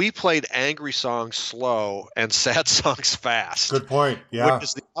we played angry songs slow and sad songs fast. Good point. Yeah. Which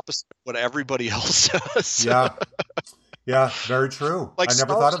is the opposite of what everybody else does. Yeah. Yeah, very true. Like I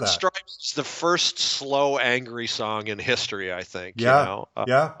never Stars thought of and that. Stripes is the first slow angry song in history, I think. Yeah. You know?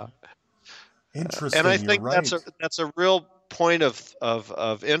 Yeah. Interesting. And I You're think right. that's a real point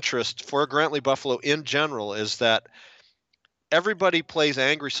of interest for Grantley Buffalo in general, is that everybody plays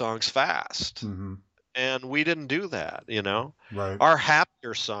angry songs fast. Mm-hmm. And we didn't do that, you know? Right. Our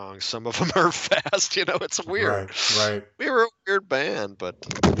happier songs, some of them are fast, you know, it's weird. Right. We were a weird band, but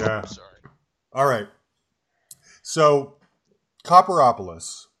Yeah. sorry. All right. So,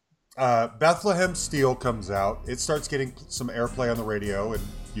 Copperopolis. Bethlehem Steel comes out. It starts getting some airplay on the radio in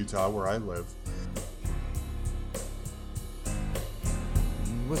Utah, where I live.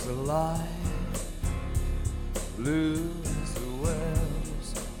 Was a lie, blue as the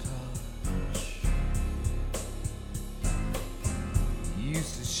wells touch.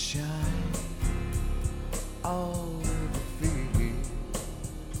 Used to shine all over the fields.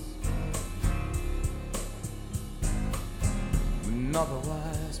 When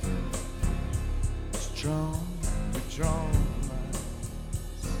otherwise strong, withdrawn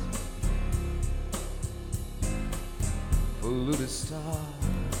minds. Polluted star.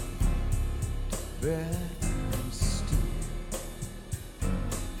 Bedroom steel.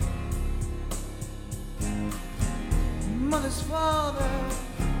 Mother's father,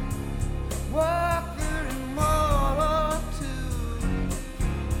 worker in World War II.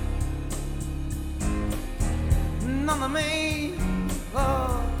 None of me,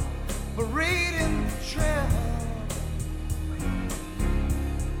 parading trail.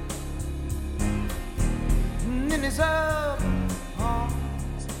 In his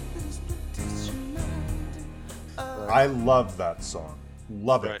I love that song.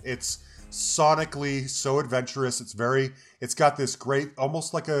 Love it. Right. It's sonically so adventurous. It's got this great,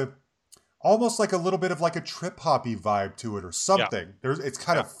 almost like a little bit of like a trip hoppy vibe to it or something. Yeah. It's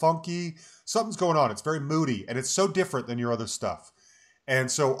kind of funky. Something's going on. It's very moody and it's so different than your other stuff.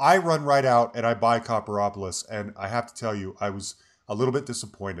 And so I run right out and I buy Copperopolis, and I have to tell you, I was a little bit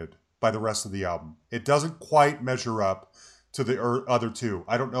disappointed by the rest of the album. It doesn't quite measure up to the other two.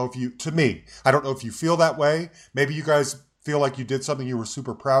 I don't know if you feel that way. Maybe you guys feel like you did something you were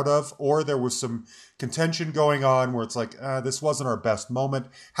super proud of, or there was some contention going on where it's like, this wasn't our best moment.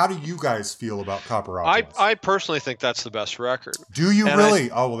 How do you guys feel about Copperopolis? I personally think that's the best record. Do you really?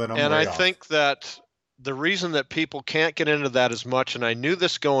 Well, then I'm and way I off. think that the reason that people can't get into that as much, and I knew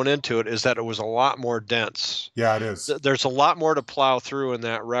this going into it, is that it was a lot more dense. Yeah, it is. There's a lot more to plow through in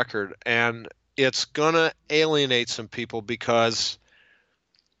that record, and it's gonna alienate some people because.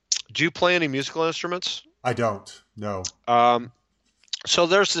 Do you play any musical instruments? I don't. No. So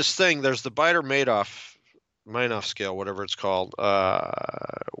there's this thing. There's the Bieder-Meinhof scale, whatever it's called,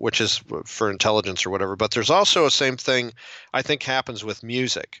 which is for intelligence or whatever. But there's also a same thing I think happens with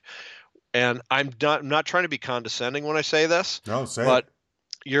music. And I'm not trying to be condescending when I say this. No, say but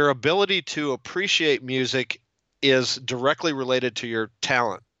it. Your ability to appreciate music is directly related to your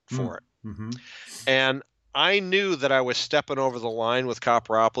talent for it. Mm-hmm. And I knew that I was stepping over the line with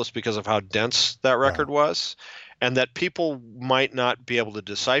Copperopolis because of how dense that record was, and that people might not be able to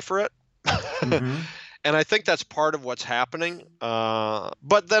decipher it. Mm-hmm. And I think that's part of what's happening.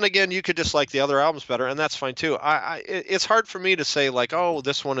 But then again, you could just like the other albums better, and that's fine too. It's hard for me to say like, oh,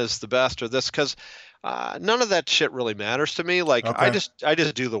 this one is the best or this, because none of that shit really matters to me. Like I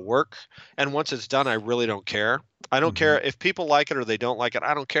just do the work, and once it's done, I really don't care. I don't care if people like it or they don't like it.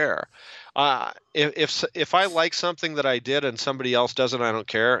 I don't care. If I like something that I did and somebody else doesn't, I don't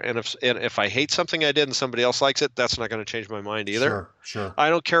care. And if I hate something I did and somebody else likes it, that's not going to change my mind either. Sure. I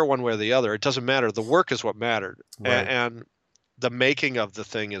don't care one way or the other. It doesn't matter. The work is what mattered, right. and the making of the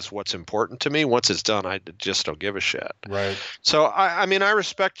thing is what's important to me. Once it's done, I just don't give a shit. Right. So I mean, I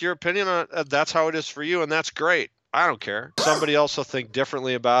respect your opinion on it. That's how it is for you, and that's great. I don't care. Somebody else will think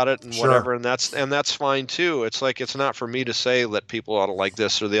differently about it and whatever, and that's fine too. It's like it's not for me to say that people ought to like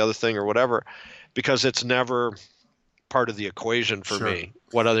this or the other thing or whatever, because it's never part of the equation for me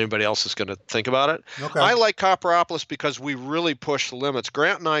what anybody else is going to think about it. Okay. I like Copperopolis because we really pushed the limits.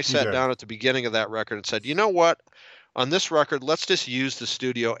 Grant and I sat down at the beginning of that record and said, you know what? On this record, let's just use the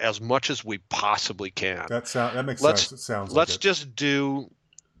studio as much as we possibly can. That makes sense. It sounds let's just do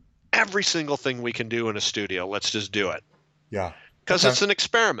every single thing we can do in a studio. Let's just do it. Yeah. Because it's an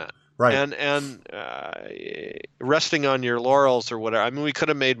experiment. Right. And resting on your laurels or whatever. I mean, we could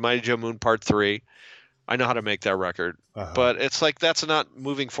have made Mighty Joe Moon Part 3. I know how to make that record. But it's like that's not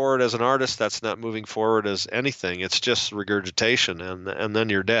moving forward as an artist. That's not moving forward as anything. It's just regurgitation, and then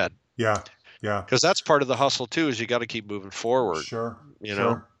you're dead. Yeah. Because that's part of the hustle too. Is you got to keep moving forward. Sure. You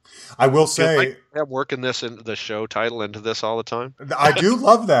know. I will say, I'm working this into the show title into this all the time. I do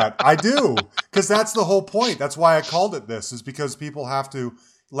love that. I do, because that's the whole point. That's why I called it this. Is because people have to,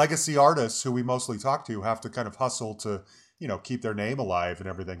 legacy artists who we mostly talk to, have to kind of hustle to, keep their name alive and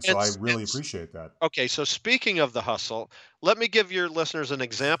everything. So I really appreciate that. Okay, so speaking of the hustle, let me give your listeners an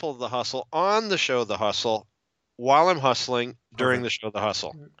example of the hustle on the show The Hustle, while I'm hustling during the show The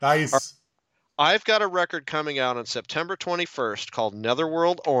Hustle. Nice. I've got a record coming out on September 21st called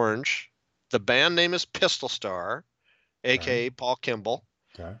Netherworld Orange. The band name is Pistol Star, a.k.a. Paul Kimble,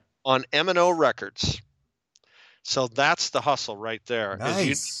 on M&O Records. So that's the hustle right there.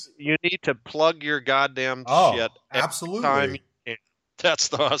 Nice. You need to plug your goddamn shit. Absolutely. Time you can. That's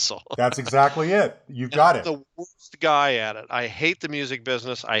the hustle. That's exactly it. You've got it. I'm the worst guy at it. I hate the music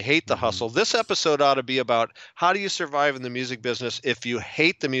business. I hate the hustle. This episode ought to be about how do you survive in the music business if you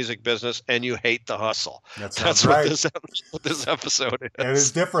hate the music business and you hate the hustle. That's right. What this episode is. It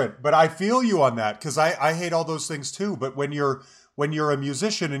is different, but I feel you on that, because I hate all those things too. But when you're a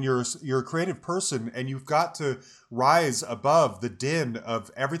musician and you're a creative person and you've got to rise above the din of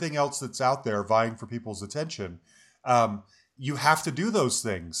everything else that's out there vying for people's attention, you have to do those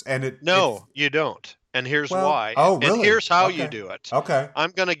things. And you don't. And here's why. Oh, really? And here's how you do it. Okay. I'm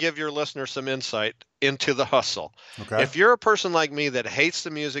going to give your listeners some insight into the hustle. Okay. If you're a person like me that hates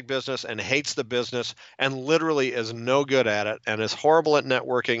the music business and hates the business and literally is no good at it and is horrible at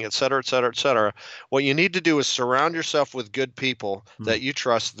networking, et cetera, et cetera, et cetera, what you need to do is surround yourself with good people that you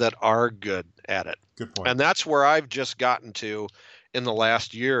trust that are good at it. Good point. And that's where I've just gotten to in the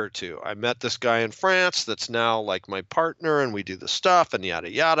last year or two. I met this guy in France that's now like my partner, and we do the stuff and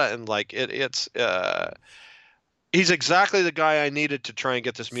yada yada, and like he's exactly the guy I needed to try and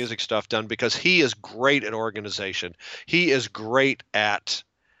get this music stuff done, because he is great at organization. He is great at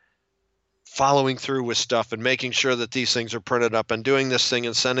following through with stuff and making sure that these things are printed up and doing this thing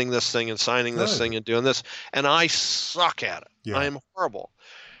and sending this thing and signing this thing and doing this. And I suck at it. Yeah. I am horrible.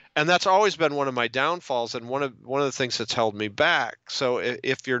 And that's always been one of my downfalls and one of the things that's held me back. So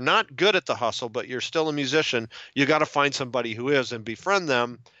if you're not good at the hustle, but you're still a musician, you got to find somebody who is and befriend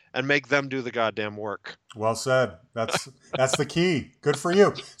them and make them do the goddamn work. Well said. That's the key. Good for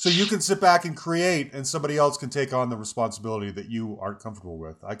you. So you can sit back and create, and somebody else can take on the responsibility that you aren't comfortable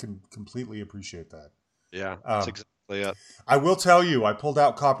with. I can completely appreciate that. Yeah, that's exactly it. I will tell you, I pulled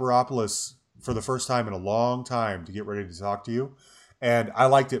out Copperopolis for the first time in a long time to get ready to talk to you. And I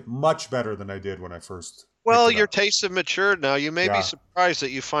liked it much better than I did when I first. Well, your tastes have matured now. You may be surprised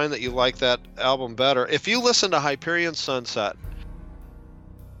that you find that you like that album better. If you listen to Hyperion Sunset.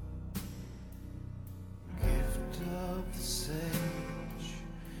 Gift of the sage,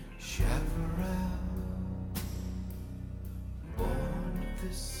 chaparral, born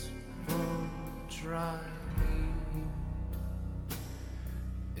trying.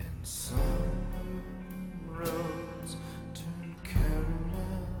 In some roads turn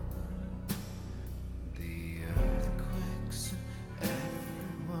caramel. The earthquakes,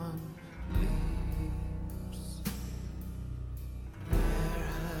 everyone leaves. Where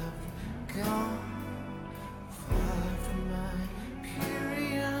have you gone? Far from my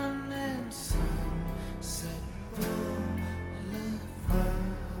Purian and Sunset Boulevard.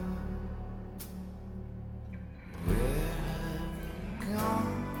 Where have you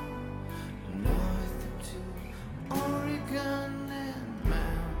gone? North to Oregon and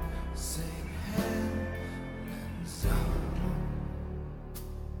Mount St. Helens home.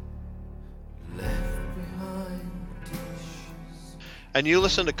 Left behind dishes. And you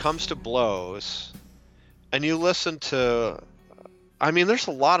listen to Comes to Blows, and you listen to, I mean, there's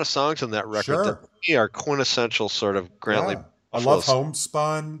a lot of songs on that record that to me are quintessential sort of Grantley. Yeah. I love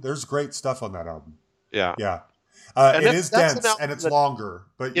Homespun. There's great stuff on that album. Yeah. Yeah. And it is dense and it's longer,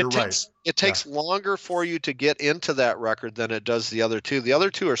 but you're right. It takes longer for you to get into that record than it does the other two. The other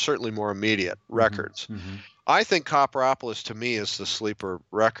two are certainly more immediate records. Mm-hmm. I think Copperopolis to me is the sleeper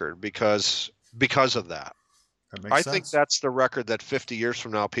record because of that. That makes sense. think that's the record that 50 years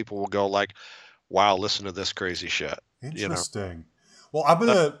from now people will go like, wow, listen to this crazy shit. Interesting. You know? Well,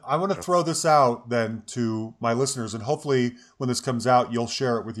 I want to throw this out then to my listeners, and hopefully when this comes out, you'll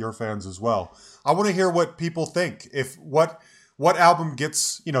share it with your fans as well. I want to hear what people think. If what album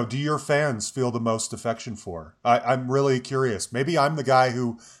gets, do your fans feel the most affection for? I'm really curious. Maybe I'm the guy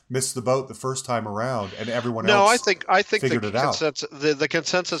who missed the boat the first time around, and everyone else. No, I think figured it out. The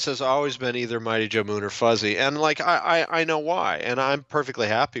consensus has always been either Mighty Joe Moon or Fuzzy, and like I know why, and I'm perfectly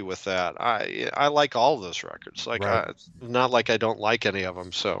happy with that. I like all of those records. Like, right. Not like I don't like any of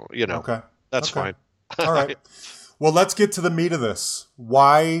them. So that's fine. All right. Well, let's get to the meat of this.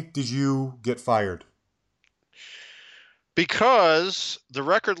 Why did you get fired? Because the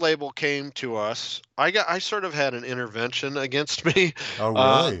record label came to us, I sort of had an intervention against me. Oh,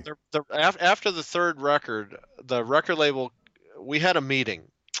 really? After the third record, the record label, we had a meeting,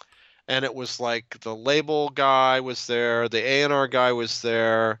 and it was like the label guy was there, the A&R guy was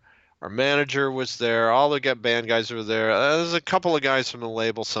there, our manager was there, all the band guys were there. There's a couple of guys from the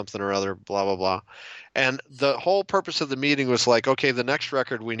label, something or other, blah, blah, blah. And the whole purpose of the meeting was like, okay, the next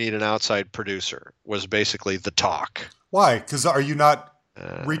record we need an outside producer, was basically the talk. Why? Because are you not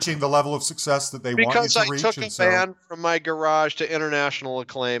reaching the level of success that they want you to reach? Because I took a band from my garage to international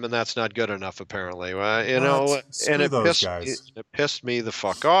acclaim, and that's not good enough, apparently. And it pissed me the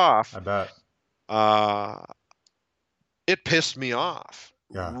fuck off. I bet. It pissed me off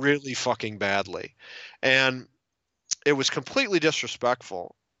really fucking badly. And it was completely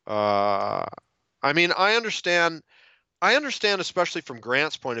disrespectful. I mean, I understand, especially from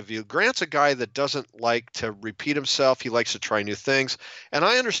Grant's point of view. Grant's a guy that doesn't like to repeat himself. He likes to try new things. And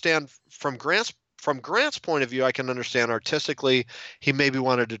I understand from Grant's point of view, I can understand artistically, he maybe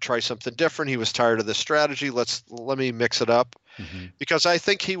wanted to try something different. He was tired of this strategy. Let me mix it up. Mm-hmm. Because I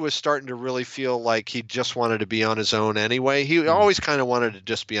think he was starting to really feel like he just wanted to be on his own anyway. He always kind of wanted to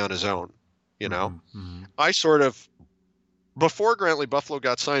just be on his own, Mm-hmm. I sort of, before Grantley Buffalo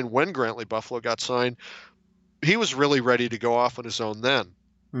got signed, when Grantley Buffalo got signed, he was really ready to go off on his own then.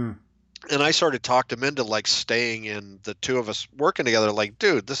 Mm. And I sort of talked him into like staying in, the two of us working together, like,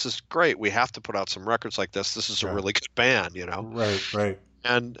 dude, this is great. We have to put out some records like this. This is a really good band, Right.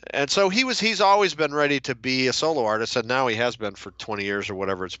 And so he's always been ready to be a solo artist, and now he has been for 20 years or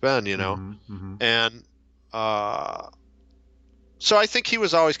whatever it's been, Mm-hmm. And so I think he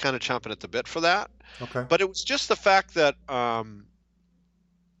was always kind of chomping at the bit for that. Okay. But it was just the fact that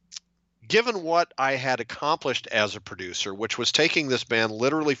given what I had accomplished as a producer, which was taking this band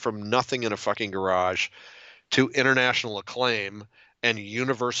literally from nothing in a fucking garage to international acclaim and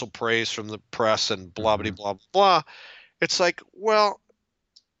universal praise from the press and blah, blah, blah, blah, it's like, well,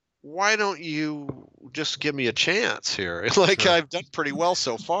 why don't you just give me a chance here? Like, sure. I've done pretty well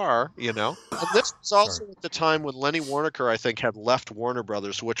so far, And this was also at the time when Lenny Waronker, I think, had left Warner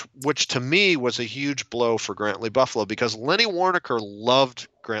Brothers, which to me was a huge blow for Grantley Buffalo, because Lenny Waronker loved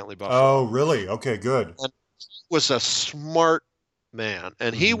Grantley Buffalo. Oh, really? Okay, good. And he was a smart man,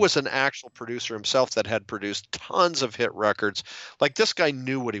 and he was an actual producer himself that had produced tons of hit records. Like, this guy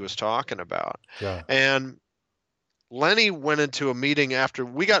knew what he was talking about. Yeah. And Lenny went into a meeting after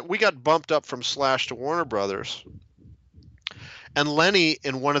we got bumped up from Slash to Warner Brothers. And Lenny,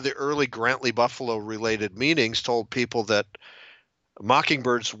 in one of the early Grantley Buffalo related meetings, told people that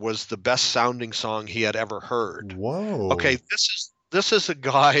Mockingbirds was the best sounding song he had ever heard. Whoa. Okay, this is a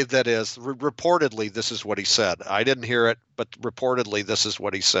guy that is reportedly, this is what he said. I didn't hear it, but reportedly this is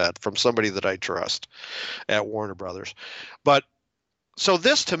what he said from somebody that I trust at Warner Brothers. But so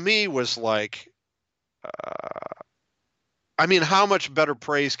this to me was like, I mean, how much better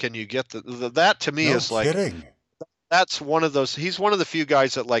praise can you get? That to me is like, that's one of those, he's one of the few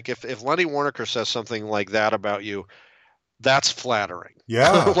guys that, like, if Lenny Waronker says something like that about you, that's flattering.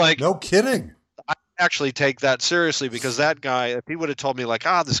 Yeah. Like, no kidding. I actually take that seriously, because that guy, if he would have told me like,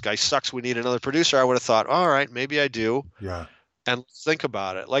 this guy sucks, we need another producer, I would have thought, all right, maybe I do. Yeah. And think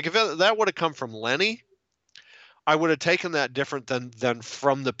about it. Like, if that would have come from Lenny, I would have taken that different than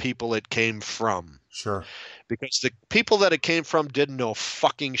from the people it came from. Sure. Because the people that it came from didn't know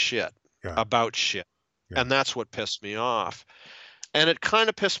fucking shit about shit. Yeah. And that's what pissed me off. And it kind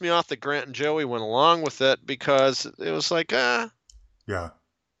of pissed me off that Grant and Joey went along with it, because it was like, yeah.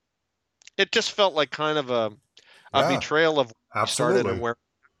 It just felt like kind of a betrayal of where we started and where.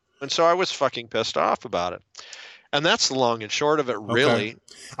 And so I was fucking pissed off about it. And that's the long and short of it, really. Okay.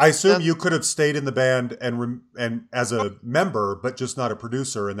 I assume you could have stayed in the band and as a member, but just not a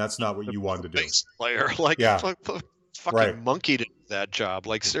producer, and that's not what you wanted to do. Bass player, like, fucking monkey to do that job.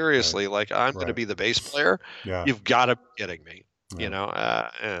 Like, seriously, like, I'm going to be the bass player. Yeah. You've got to be kidding me. You know,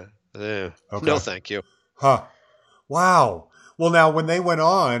 no, thank you. Huh. Wow. Well, now when they went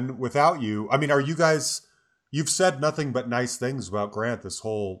on without you, I mean, are you guys? You've said nothing but nice things about Grant this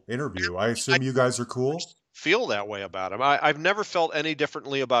whole interview. I assume you guys are cool. Feel that way about him. I've never felt any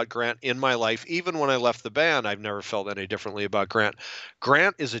differently about Grant in my life. Even when I left the band, I've never felt any differently about Grant.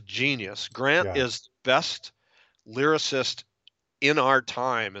 Grant is a genius. Grant is the best lyricist in our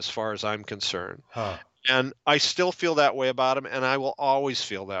time, as far as I'm concerned. Huh. And I still feel that way about him, and I will always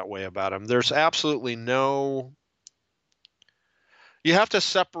feel that way about him. There's absolutely no... You have to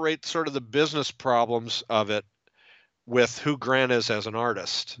separate sort of the business problems of it with who Grant is as an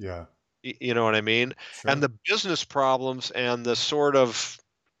artist. Yeah. You know what I mean? Sure. And the business problems and the sort of...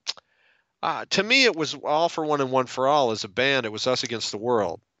 to me, it was all for one and one for all as a band. It was us against the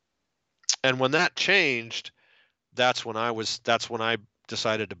world. And when that changed, that's when I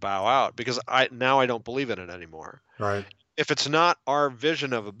decided to bow out, because I don't believe in it anymore. Right. If it's not our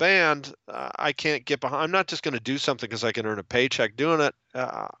vision of a band, I can't get behind. I'm not just going to do something because I can earn a paycheck doing it.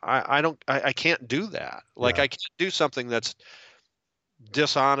 I can't do that. Like, I can't do something that's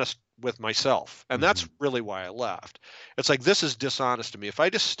dishonest with myself. And that's really why I left. It's like, this is dishonest to me. If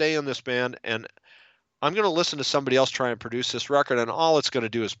I just stay in this band and I'm going to listen to somebody else try and produce this record, and all it's going to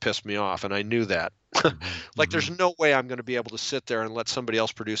do is piss me off. And I knew that. Like, there's no way I'm going to be able to sit there and let somebody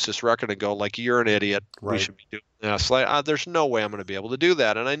else produce this record and go, like, you're an idiot. Right. We should be doing this. Like, there's no way I'm going to be able to do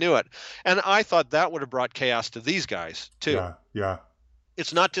that. And I knew it. And I thought that would have brought chaos to these guys, too. Yeah.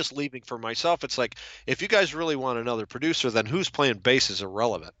 It's not just leaving for myself. It's like, if you guys really want another producer, then who's playing bass is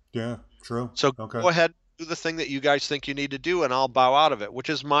irrelevant. Yeah, true. So go ahead. Do the thing that you guys think you need to do, and I'll bow out of it, which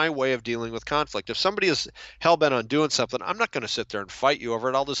is my way of dealing with conflict. If somebody is hell-bent on doing something, I'm not going to sit there and fight you over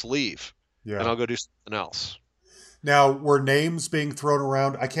it. I'll just leave, and I'll go do something else. Now, were names being thrown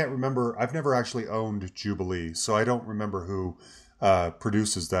around? I can't remember. I've never actually owned Jubilee, so I don't remember who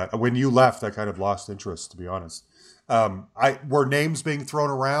produces that. When you left, I kind of lost interest, to be honest. Were names being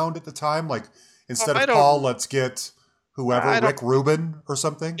thrown around at the time? Like, instead of Paul, let's get... whoever, Rick Rubin or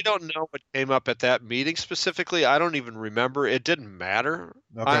something? I don't know what came up at that meeting specifically. I don't even remember. It didn't matter.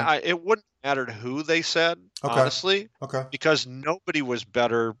 Okay. It wouldn't matter who they said, honestly. Okay. Because nobody was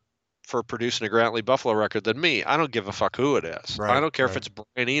better for producing a Grant Lee Buffalo record than me. I don't give a fuck who it is. Right, I don't care if it's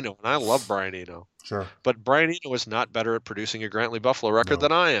Brian Eno, and I love Brian Eno. Sure. But Brian Eno is not better at producing a Grant Lee Buffalo record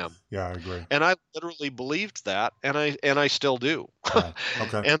than I am. Yeah, I agree. And I literally believed that, and I still do.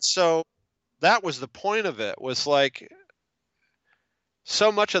 Okay. And so that was the point of it, was like...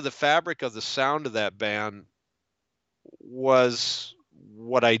 So much of the fabric of the sound of that band was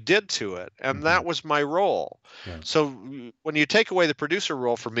what I did to it, and that was my role. Yeah. So when you take away the producer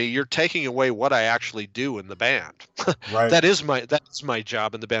role from me, you're taking away what I actually do in the band. Right. That's my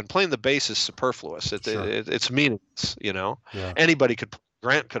job in the band. Playing the bass is superfluous. It's meaningless, you know. Yeah.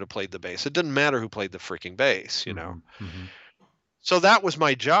 Grant could have played the bass. It didn't matter who played the freaking bass, you know. Mm-hmm. So that was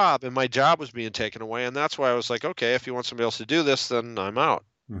my job, and my job was being taken away, and that's why I was like, okay, if you want somebody else to do this, then I'm out.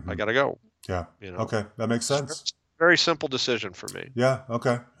 Mm-hmm. I got to go. Yeah. You know? Okay, that makes sense. It's a very simple decision for me. Yeah.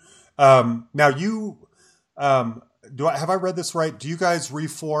 Okay. Now you, have I read this right? Do you guys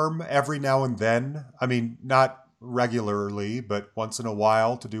reform every now and then? I mean, not regularly, but once in a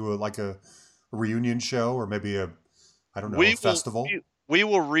while to do a reunion show or maybe a festival? We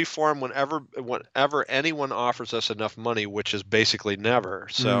will reform whenever anyone offers us enough money, which is basically never.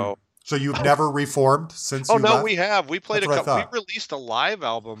 So So you've never reformed since Oh you no, left? we have. We played That's a what I couple. We thought. released a live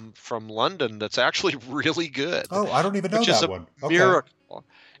album from London that's actually really good. Oh, I don't even know Which is that a one. Okay. miracle.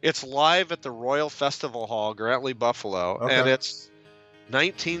 It's live at the Royal Festival Hall, Grantley, Buffalo, and Okay. it's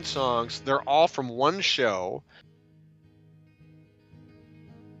 19 songs. They're all from one show.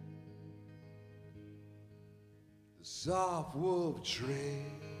 The softwood tree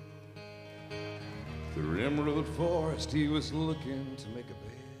through emerald forest, he was looking to make a bed.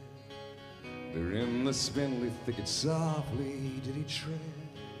 There in the spindly thicket softly did he tread.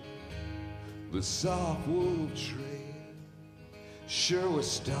 The softwood tree sure was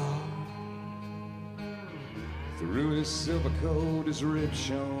stark. Through his silver coat, his ribs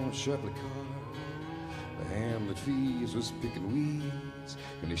shone sharply carved. The hand that feeds was picking weeds,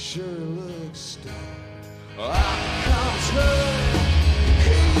 and he sure looked stark. Out comes her,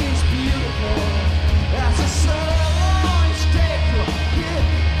 he's beautiful as the sun staple. Yeah,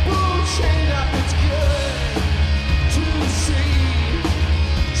 bull chained up, it's good to see.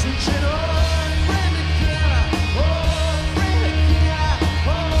 Some gentle friendly cat, oh, friendly cat,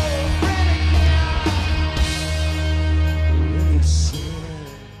 oh, friendly cat. Then he said,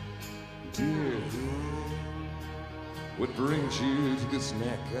 dear, what brings you to this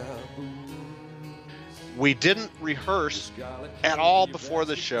neck of booze? We didn't rehearse at all before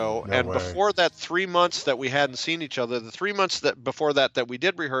the show, No and way. before that 3 months that we hadn't seen each other, the 3 months that before that we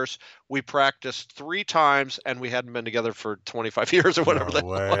did rehearse, we practiced 3 times, and we hadn't been together for 25 years or whatever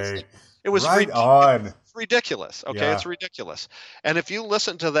No that was. way. It was Right on. ridiculous. Okay, Yeah. it's ridiculous. And if you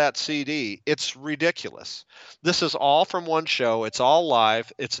listen to that CD, it's ridiculous. This is all from one show. It's all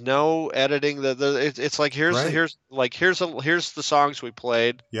live. It's no editing. It's like here's Right. here's the songs we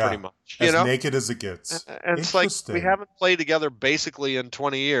played. Yeah. Pretty much. As naked as it gets. And it's like Interesting. we haven't played together basically in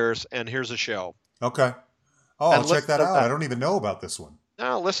 20 years, and here's a show. Okay. Oh, And I'll check listen that to out. that. I don't even know about this one.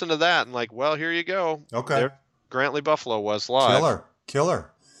 Now listen to that, and like, well, here you go. Okay. There Grantley Buffalo was live.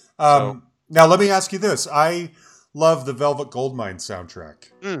 Killer. So- Now, let me ask you this. I love the Velvet Goldmine soundtrack.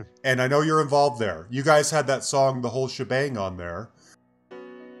 Mm. And I know you're involved there. You guys had that song, The Whole Shebang, on there.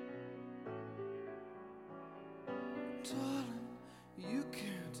 Darling, you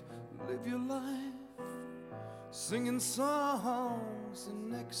can't live your life singing songs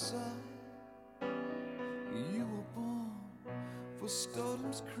in exile. You were born for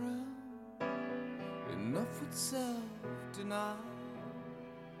storedom's crown. Enough with self-denial.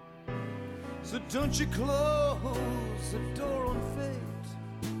 So don't you close the door on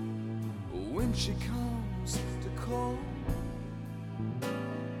fate when she comes to call,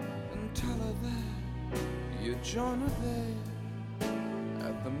 and tell her that you join her there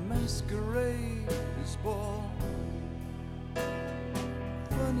at the masquerade's ball.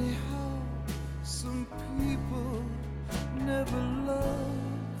 Funny how some people never love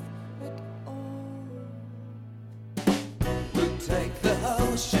at all. We'll take the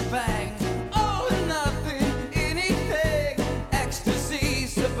whole shebang. Oh, nothing, anything.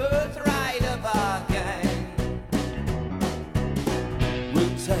 Ecstasy's the birthright of our gang.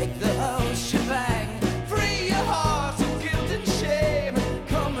 We'll take the whole shebang. Free your heart of guilt and shame.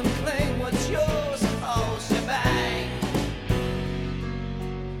 Come and claim what's yours, whole shebang.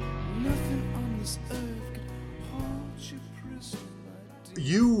 Nothing on this earth can hold you prisoner, my dear.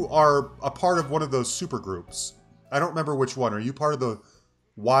 You are a part of one of those supergroups. I don't remember which one. Are you part of the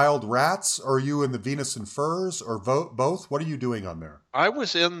Wild Rats, or are you in the Venus and Furs, or both? What are you doing on there? I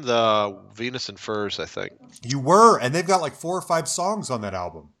was in the Venus and Furs, I think. You were, and they've got like 4 or 5 songs on that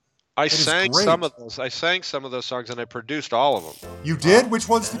album. I is sang great. some of those. I sang some of those songs, and I produced all of them. You did? Which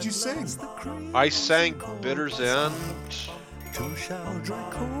ones did you sing? I sang Bitter's End. Two shall dry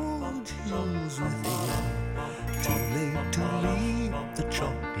cold hills within, too late to leave the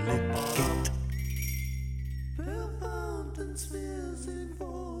chocolate gate. Pale fountains fizz in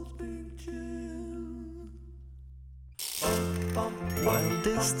falls big chill. While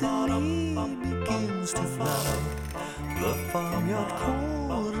destiny begins to fly, the farmyard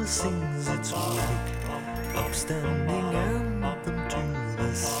chorus sings its wake, upstanding anthem to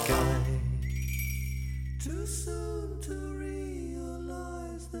the sky. Too soon to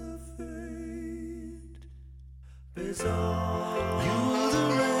realize their fate. Bizarre, you were the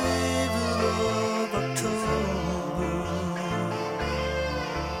raven of October.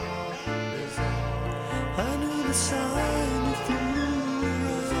 Bizarre, I knew the sign you threw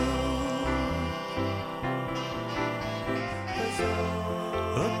around.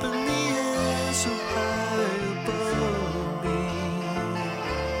 Up in the air, so high above me.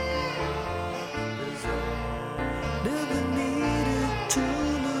 Never needed to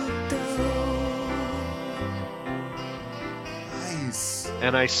look down.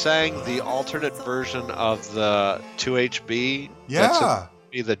 and I sang the alternate version of the 2HB. Yeah.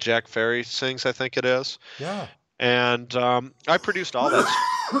 That Jack Ferry sings, I think it is. Yeah. And I produced all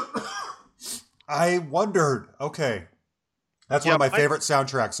that. I wondered. Okay. That's one of my favorite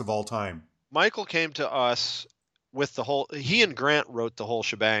soundtracks of all time. Michael came to us with he and Grant wrote the whole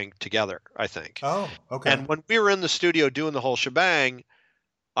shebang together, I think. Oh, okay. And when we were in the studio doing the whole shebang,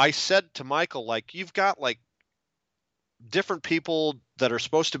 I said to Michael, like, you've got like different people that are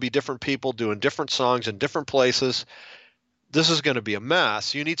supposed to be different people doing different songs in different places. This is going to be a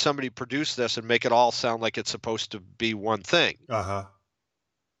mess. You need somebody to produce this and make it all sound like it's supposed to be one thing. Uh-huh.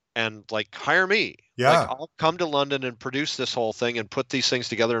 And like, hire me. Yeah. Like, I'll come to London and produce this whole thing and put these things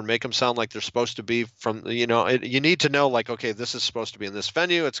together and make them sound like they're supposed to be from, you need to know, like, okay, this is supposed to be in this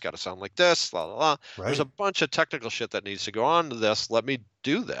venue. It's got to sound like this, la, la, la. Right. There's a bunch of technical shit that needs to go on to this. Let me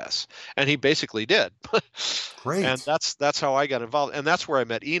do this. And he basically did. Great. And that's how I got involved. And that's where I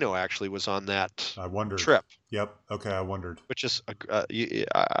met Eno, actually, was on that trip. Yep. Okay, I wondered. Which is, I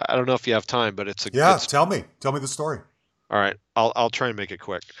don't know if you have time, but it's a Yeah, tell me the story. All right, I'll try and make it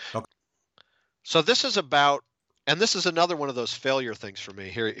quick. Okay. So this is about, and this is another one of those failure things for me.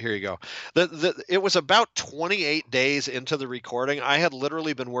 Here you go. It was about 28 days into the recording. I had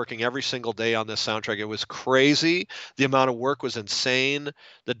literally been working every single day on this soundtrack. It was crazy. The amount of work was insane.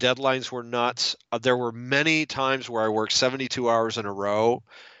 The deadlines were nuts. There were many times where I worked 72 hours in a row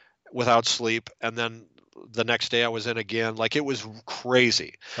without sleep, and then the next day I was in again. Like, it was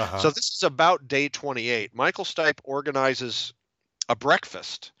crazy. Uh-huh. So this is about day 28. Michael Stipe organizes a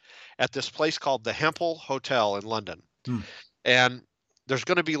breakfast at this place called the Hempel Hotel in London. And there's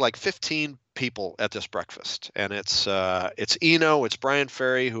going to be like 15 people at this breakfast. And it's Eno, it's Brian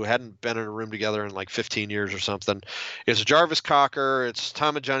Ferry, who hadn't been in a room together in like 15 years or something. It's Jarvis Cocker, it's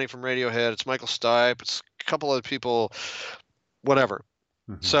Tom and Johnny from Radiohead, it's Michael Stipe, it's a couple other people, whatever.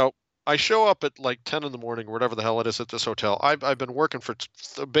 Mm-hmm. So I show up at like 10 in the morning, or whatever the hell it is, at this hotel. I've been working for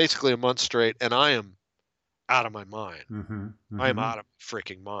basically a month straight, and I am out of my mind. Mm-hmm. Mm-hmm. I am out of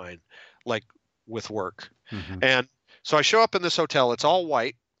freaking mind, like, with work. Mm-hmm. And so I show up in this hotel. It's all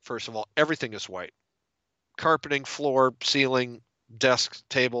white. First of all, everything is white. Carpeting, floor, ceiling, desk,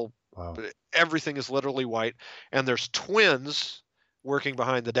 table. Wow. Everything is literally white. And there's twins working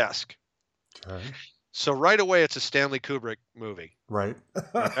behind the desk. Okay. So right away, it's a Stanley Kubrick movie. Right.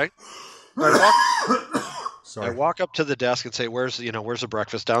 Okay. Sorry. I walk up to the desk and say, where's the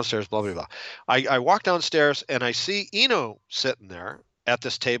breakfast downstairs, blah, blah, blah. I walk downstairs and I see Eno sitting there at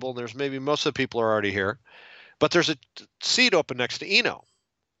this table. And there's maybe most of the people are already here, but there's a seat open next to Eno.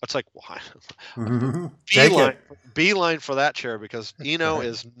 It's like, why? Beeline for that chair, because Eno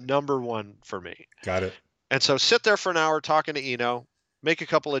is number one for me. Got it. And so sit there for an hour talking to Eno, make a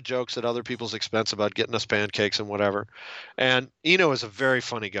couple of jokes at other people's expense about getting us pancakes and whatever. And Eno is a very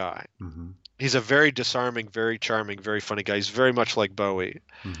funny guy. Mm-hmm. He's a very disarming, very charming, very funny guy. He's very much like Bowie.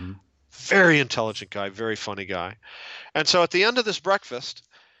 Mm-hmm. Very intelligent guy, very funny guy. And so at the end of this breakfast,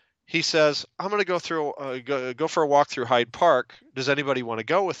 he says, I'm going to go for a walk through Hyde Park. Does anybody want to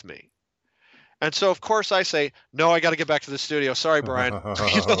go with me? And so, of course, I say, no, I got to get back to the studio. Sorry, Brian.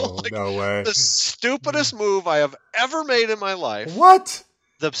 No way. The stupidest move I have ever made in my life. What?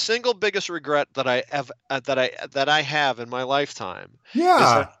 The single biggest regret that I have in my lifetime.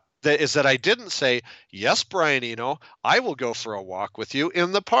 Yeah. Is that I didn't say, yes, Brian Eno, I will go for a walk with you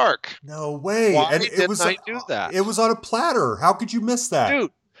in the park. No way. Why and didn't I do that? It was on a platter. How could you miss that?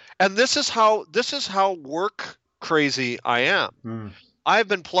 Dude, and this is how work crazy I am. Mm. I've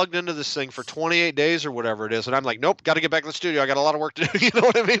been plugged into this thing for 28 days or whatever it is, and I'm like, nope, got to get back to the studio. I got a lot of work to do. You know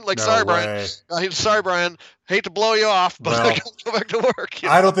what I mean? Like, No sorry, way. Brian. Sorry, Brian. Hate to blow you off, but I got to go back to work. You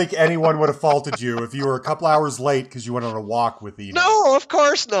know? I don't think anyone would have faulted you if you were a couple hours late because you went on a walk with Eno. No, of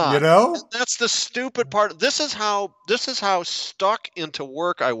course not. You know? And that's the stupid part. This is how stuck into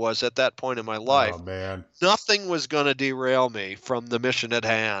work I was at that point in my life. Oh, man. Nothing was going to derail me from the mission at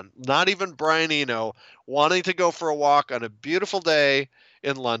hand. Not even Brian Eno wanting to go for a walk on a beautiful day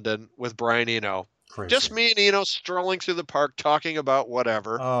in London with Brian Eno. Crazy. Just me and Eno strolling through the park talking about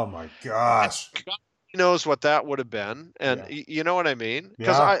whatever. Oh, my gosh. God knows what that would have been. And you know what I mean?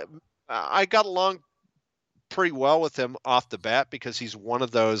 Because I got along pretty well with him off the bat, because he's one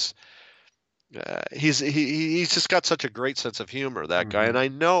of those he's just got such a great sense of humor, that guy. And I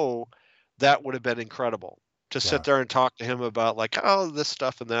know that would have been incredible to sit there and talk to him about, like, oh, this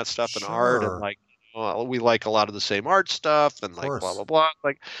stuff and that stuff and art, and like, well, we like a lot of the same art stuff, and like blah blah blah.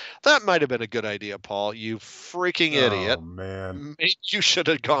 Like, that might have been a good idea, Paul. You freaking idiot! Oh, man, maybe you should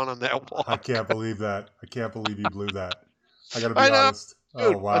have gone on that walk. I can't believe that. I can't believe you blew that. I got to be honest.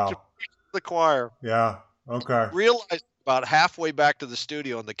 Dude, oh, wow. The choir. Yeah. Okay. about halfway back to the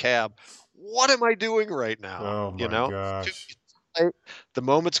studio in the cab. What am I doing right now? Oh my gosh. The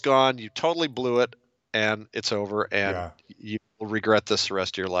moment's gone. You totally blew it, and it's over, and you will regret this the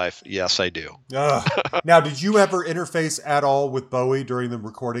rest of your life. Yes, I do. Now, did you ever interface at all with Bowie during the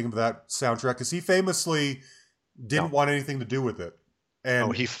recording of that soundtrack? Because he famously didn't want anything to do with it. And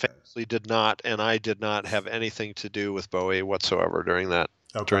no, he famously did not, and I did not have anything to do with Bowie whatsoever during that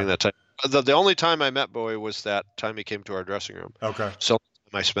time. The only time I met Bowie was that time he came to our dressing room. Okay. So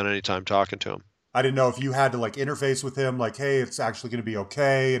I spent any time talking to him. I didn't know if you had to like interface with him, like, hey, it's actually going to be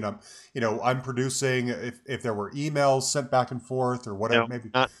okay, and I'm producing. If there were emails sent back and forth or whatever,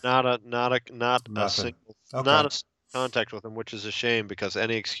 maybe not a single contact with him, which is a shame because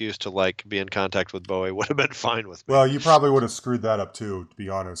any excuse to like be in contact with Bowie would have been fine with me. Well, you probably would have screwed that up too, to be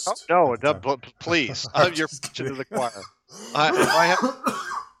honest. Oh, no, please, you're preaching to the choir.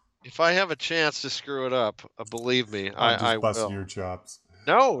 If I have a chance to screw it up, believe me, I will. Busting your chops.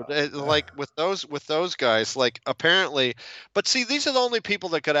 No, like with those guys, like apparently, but see, these are the only people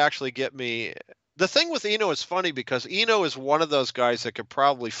that could actually get me. The thing with Eno is funny because Eno is one of those guys that could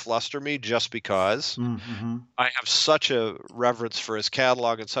probably fluster me just because I have such a reverence for his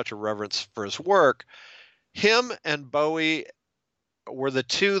catalog and such a reverence for his work. Him and Bowie were the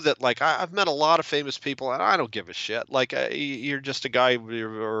two that, like, I've met a lot of famous people and I don't give a shit. Like, you're just a guy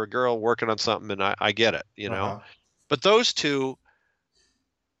or a girl working on something and I get it, you know. But those two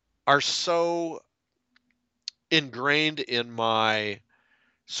are so ingrained in my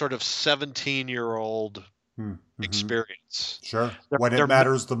sort of 17-year-old experience. Sure. When it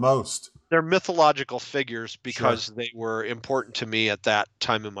matters the most. They're mythological figures because they were important to me at that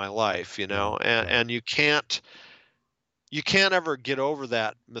time in my life, you know. And you can't ever get over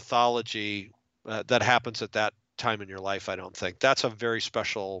that mythology that happens at that time in your life, I don't think. That's a very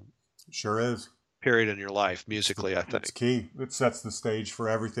special period in your life musically, I think. It's key. It sets the stage for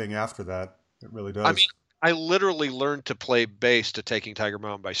everything after that. It really does. I mean, I literally learned to play bass to Taking Tiger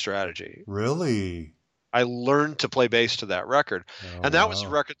Mountain by Strategy. Really? I learned to play bass to that record. And that was a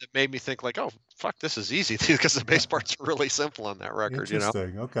record that made me think like, oh, fuck, this is easy because the bass parts are really simple on that record, you know?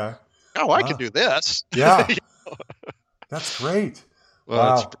 Interesting. Okay. Oh, I can do this. Yeah. That's great.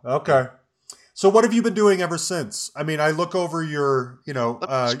 Well, wow. Okay. So what have you been doing ever since? I mean, I look over your,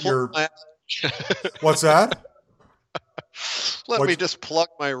 what's that? Let me just plug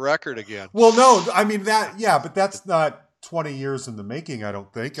my record again. Well, no, I mean but that's not 20 years in the making, I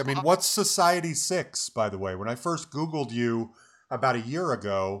don't think. I mean, what's Society 6, by the way? When I first Googled you about a year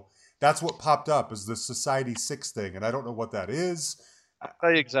ago, that's what popped up is the Society 6 thing, and I don't know what that is. I'll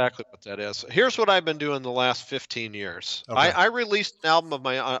tell you exactly what that is. Here's what I've been doing the last 15 years. Okay. I released an album of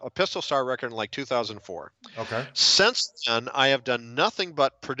my a Pistol Star record in like 2004. Okay. Since then, I have done nothing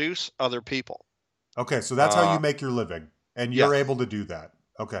but produce other people. Okay, so that's how you make your living, and you're able to do that.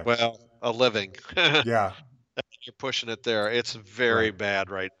 Okay. Well, a living. Yeah. You're pushing it there. It's very bad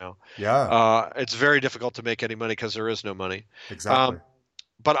right now. Yeah. It's very difficult to make any money because there is no money. Exactly.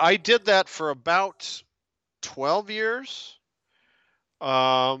 But I did that for about 12 years.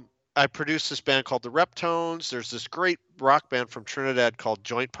 I produced this band called the Reptones. There's this great rock band from Trinidad called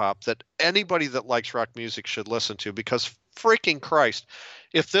Joint Pop that anybody that likes rock music should listen to because freaking Christ,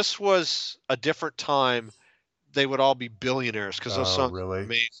 if this was a different time, they would all be billionaires because those songs are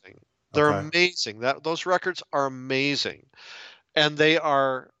amazing. They're amazing. Those records are amazing. And they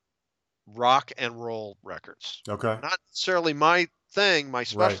are rock and roll records. Okay. Not necessarily my thing, my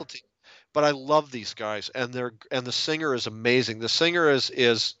specialty. But I love these guys, and the singer is amazing. The singer is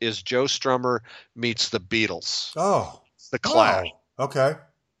Joe Strummer meets the Beatles. Oh, it's the Clash. Oh, okay,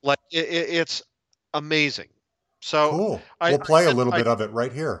 like it's amazing. So cool. We'll play a little bit of it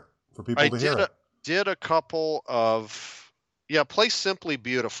right here for people to hear it. Did a couple of play Simply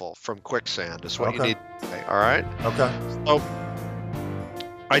Beautiful from Quicksand is what you need to play. All right. Okay. So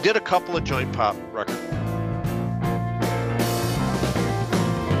I did a couple of Joint Pop records.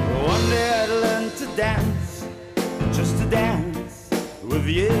 One day I'd learn to dance, just to dance with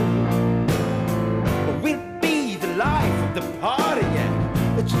you. We'd be the life of the party,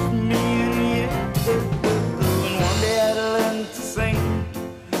 it's just me and you. And one day I'd learn to sing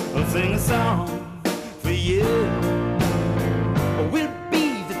a song for you. We'd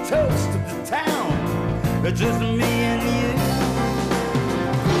be the toast of the town, just me and you.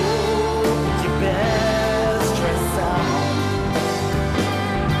 Put your best dress on.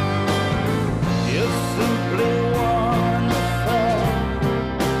 Simply wonderful.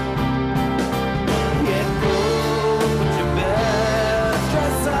 Yeah, go put your best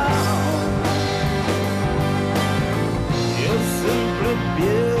dress on. You're simply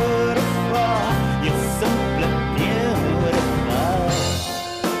beautiful. You're simply beautiful.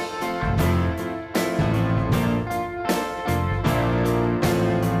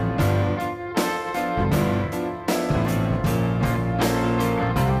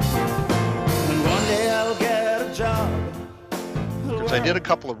 records. I did a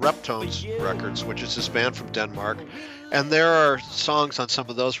couple of Reptones records, which is this band from Denmark, and there are songs on some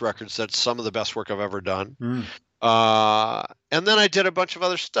of those records that's some of the best work I've ever done. And then I did a bunch of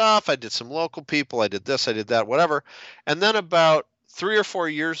other stuff. I did some local people. I did this, I did that, whatever. And then about 3 or 4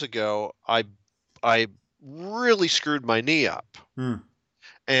 years ago, I really screwed my knee up,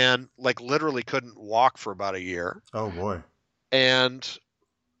 and like literally couldn't walk for about a year. Oh boy! And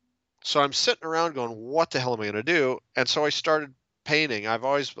so I'm sitting around going, "What the hell am I going to do?" And so I started painting. I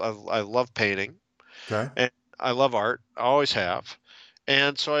love painting. Okay. And I love art. I always have.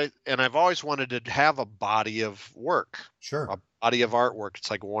 And so I've always wanted to have a body of work. Sure. A body of artwork.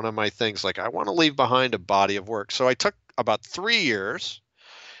 It's like one of my things. Like I want to leave behind a body of work. So I took about 3 years,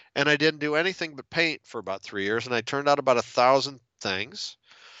 and I didn't do anything but paint for about 3 years, and I turned out about 1,000 things,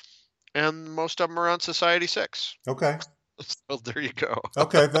 and most of them are on Society 6. Okay. So there you go.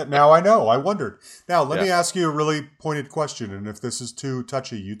 Okay, now I know. I wondered. Now, let me ask you a really pointed question, and if this is too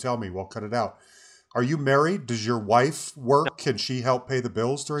touchy, you tell me. We'll cut it out. Are you married? Does your wife work? No. Can she help pay the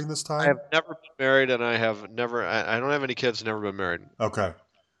bills during this time? I have never been married, and I don't have any kids, never been married. Okay.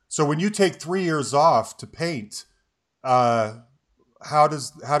 So when you take 3 years off to paint, how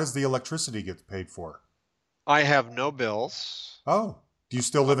does the electricity get paid for? I have no bills. Oh. Do you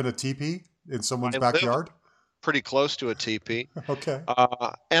still live in a teepee in someone's backyard? Pretty close to a teepee. Okay.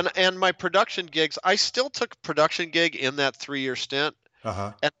 And my production gigs, I still took a production gig in that 3-year stint.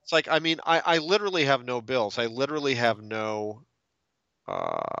 Uh-huh. And it's like, I mean, I literally have no bills. I literally have no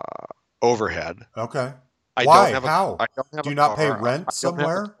overhead. Okay. Why? How? I don't have do you a not car. pay rent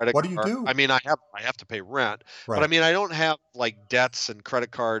somewhere? What do you do? I mean, I have to pay rent, right. But I mean, I don't have like debts and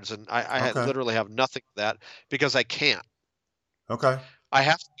credit cards, and I literally have nothing of that because I can't. Okay. I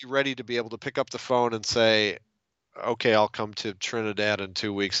have to be ready to be able to pick up the phone and say, okay, I'll come to Trinidad in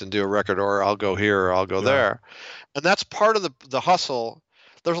 2 weeks and do a record, or I'll go here, or I'll go there. And that's part of the hustle.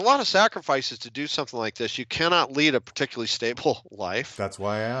 There's a lot of sacrifices to do something like this. You cannot lead a particularly stable life. That's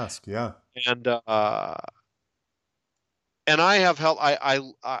why I ask. Yeah. And I have help.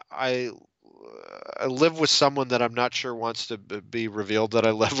 I live with someone that I'm not sure wants to be revealed that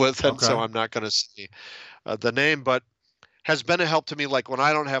I live with, and so I'm not going to say the name, but has been a help to me. Like when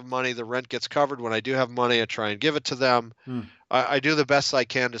I don't have money, the rent gets covered. When I do have money, I try and give it to them. I do the best I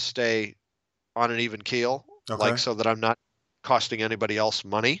can to stay on an even keel, like so that I'm not costing anybody else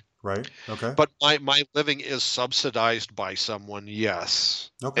money. Right. Okay. But my living is subsidized by someone,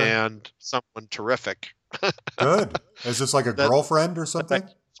 yes. Okay. And someone terrific. Good. Is this like a girlfriend or something?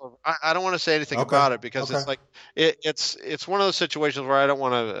 I don't want to say anything about it because it's like it's one of those situations where I don't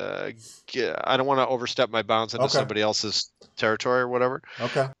want to overstep my bounds into somebody else's territory or whatever.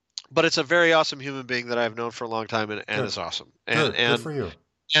 Okay. But it's a very awesome human being that I've known for a long time and is awesome. And Good for you.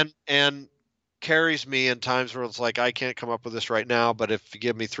 And carries me in times where it's like I can't come up with this right now, but if you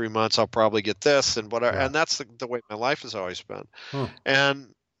give me 3 months, I'll probably get this and whatever. And that's the way my life has always been.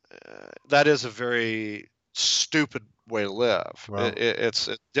 And that is a very stupid way to live. Well, it's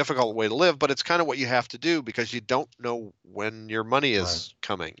a difficult way to live, but it's kind of what you have to do because you don't know when your money is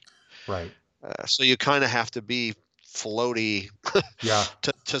coming. Right. So you kind of have to be floaty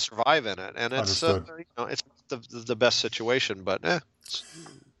to survive in it. And it's it's the best situation, but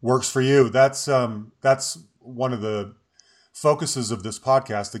works for you. That's one of the focuses of this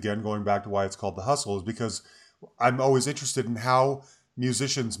podcast, again, going back to why it's called The Hustle, is because I'm always interested in how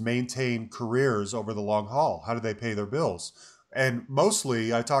musicians maintain careers over the long haul. How do they pay their bills? And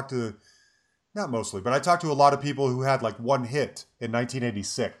mostly I talk to a lot of people who had like one hit in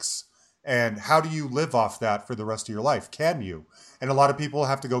 1986. And how do you live off that for the rest of your life? Can you? And a lot of people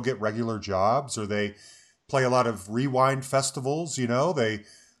have to go get regular jobs, or they play a lot of rewind festivals, they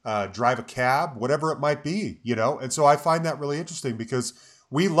drive a cab, whatever it might be, And so I find that really interesting because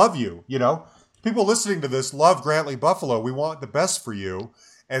we love you, People listening to this love Grantley Buffalo. We want the best for you.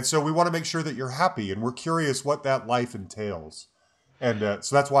 And so we want to make sure that you're happy, and we're curious what that life entails. And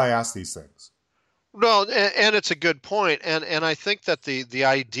so that's why I ask these things. Well, and it's a good point. And I think that the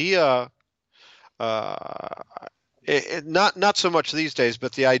idea, not so much these days,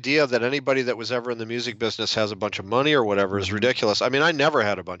 but the idea that anybody that was ever in the music business has a bunch of money or whatever is ridiculous. I mean, I never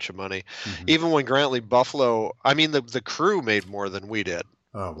had a bunch of money. Even when Grantley Buffalo, I mean, the crew made more than we did.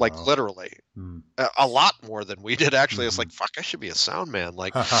 Oh, like wow. Literally a lot more than we did. Actually, it's like, fuck, I should be a sound man.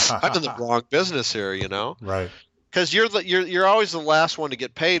 Like I'm in the wrong business here, Right. Because you're always the last one to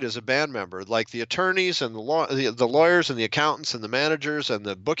get paid as a band member. Like the attorneys and the lawyers and the accountants and the managers and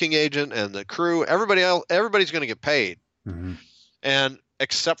the booking agent and the crew, everybody's going to get paid, and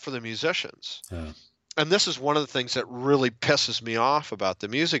except for the musicians. Yeah. and this is one of the things that really pisses me off about the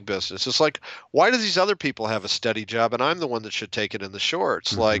music business. It's like, why do these other people have a steady job and I'm the one that should take it in the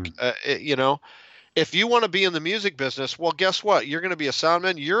shorts? Like, if you want to be in the music business, well, guess what? You're going to be a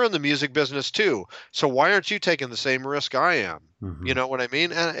soundman. You're in the music business too. So why aren't you taking the same risk I am? You know what I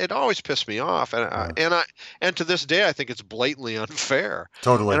mean? And it always pissed me off. And to this day, I think it's blatantly unfair.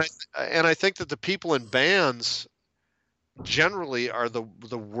 Totally. And I think that the people in bands generally are the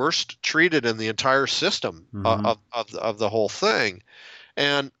worst treated in the entire system of the whole thing.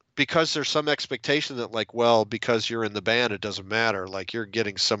 And because there's some expectation that, like, well, because you're in the band, it doesn't matter. Like, you're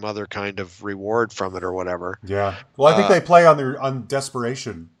getting some other kind of reward from it or whatever. Yeah. Well, I think they play on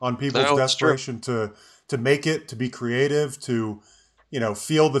desperation, on people's desperation to make it, to be creative, to,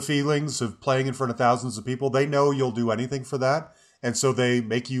 feel the feelings of playing in front of thousands of people. They know you'll do anything for that. And so they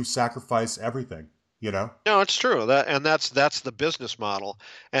make you sacrifice everything. No, it's true. That's the business model.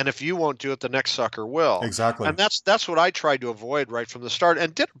 And if you won't do it, the next sucker will. Exactly. And that's what I tried to avoid right from the start,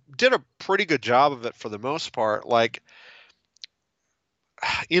 and did a pretty good job of it for the most part. Like,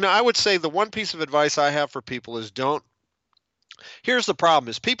 I would say the one piece of advice I have for people is here's the problem: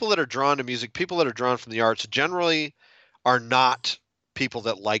 is people that are drawn to music, people that are drawn from the arts, generally are not people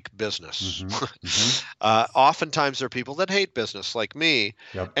that like business. Oftentimes they're people that hate business, like me.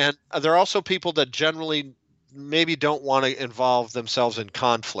 Yep. And they're also people that generally maybe don't want to involve themselves in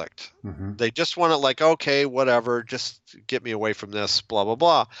conflict. They just want to, like, okay, whatever, just get me away from this, blah, blah,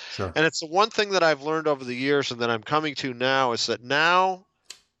 blah. Sure. And it's the one thing that I've learned over the years and that I'm coming to now is that now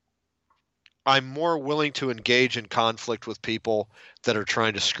I'm more willing to engage in conflict with people that are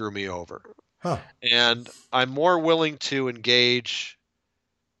trying to screw me over. Huh. And I'm more willing to engage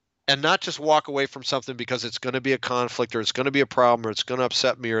and not just walk away from something because it's going to be a conflict or it's going to be a problem or it's going to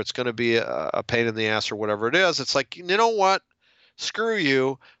upset me or it's going to be a pain in the ass or whatever it is. It's like, you know what? Screw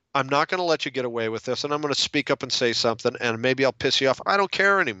you. I'm not going to let you get away with this, and I'm going to speak up and say something, and maybe I'll piss you off. I don't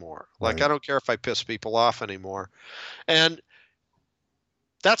care anymore. Like, I don't care if I piss people off anymore. And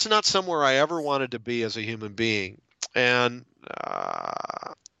that's not somewhere I ever wanted to be as a human being. And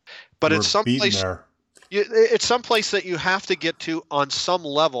but it's someplace there. It's someplace that you have to get to on some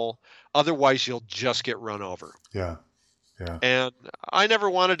level, otherwise you'll just get run over. Yeah, yeah. And I never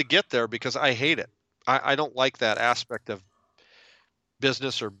wanted to get there because I hate it. I don't like that aspect of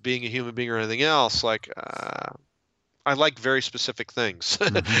business or being a human being or anything else. Like, I like very specific things,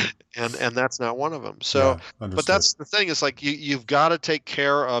 and that's not one of them. So, but that's the thing is, like, you've got to take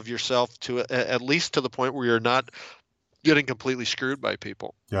care of yourself to at least to the point where you're not getting completely screwed by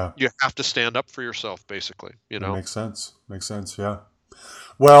people. Yeah. You have to stand up for yourself, basically, That makes sense. Makes sense. Yeah.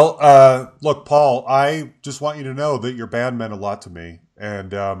 Well, look, Paul, I just want you to know that your band meant a lot to me,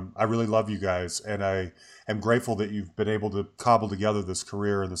 and I really love you guys, and I am grateful that you've been able to cobble together this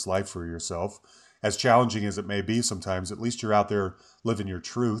career and this life for yourself. As challenging as it may be sometimes, at least you're out there living your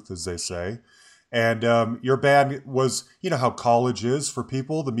truth, as they say. And your band was, how college is for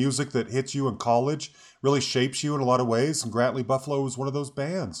people. The music that hits you in college really shapes you in a lot of ways. And Grantley Buffalo was one of those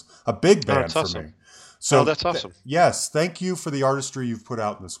bands, a big band for me. So that's awesome. Yes, thank you for the artistry you've put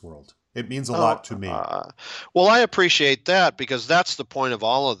out in this world. It means a lot to me. Well, I appreciate that because that's the point of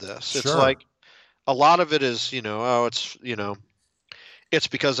all of this. Sure. It's like a lot of it is, it's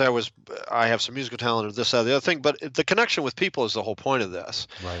because I have some musical talent or this, that, the other thing. But the connection with people is the whole point of this.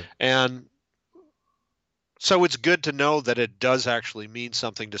 Right. And so it's good to know that it does actually mean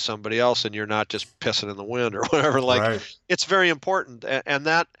something to somebody else and you're not just pissing in the wind or whatever. Like, It's very important. And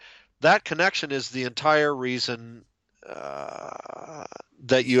that connection is the entire reason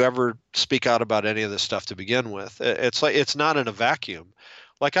that you ever speak out about any of this stuff to begin with. It's like, it's not in a vacuum.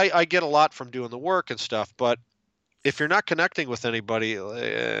 Like, I get a lot from doing the work and stuff, but if you're not connecting with anybody,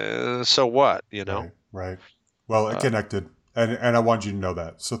 so what, Right. Well, it connected. And I want you to know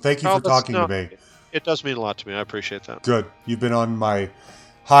that. So thank you for talking to me. It does mean a lot to me. I appreciate that. Good. You've been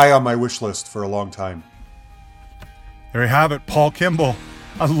high on my wish list for a long time. There you have it, Paul Kimble.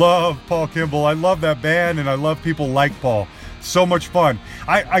 I love Paul Kimble. I love that band, and I love people like Paul. So much fun.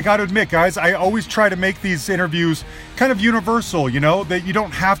 I got to admit, guys, I always try to make these interviews kind of universal, that you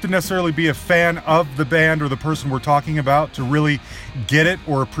don't have to necessarily be a fan of the band or the person we're talking about to really get it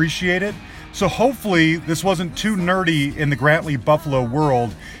or appreciate it. So hopefully this wasn't too nerdy in the Grantley Buffalo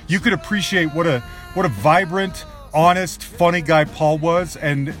world. You could appreciate what a vibrant, honest, funny guy Paul was,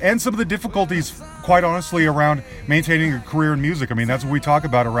 and some of the difficulties, quite honestly, around maintaining a career in music. I mean, that's what we talk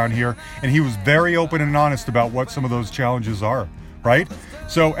about around here, and he was very open and honest about what some of those challenges are, right?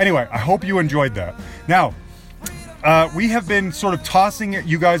 So anyway, I hope you enjoyed that. Now, we have been sort of tossing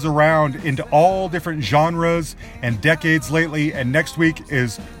you guys around into all different genres and decades lately, and next week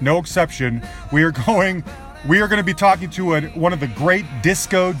is no exception. We are going to be talking to one of the great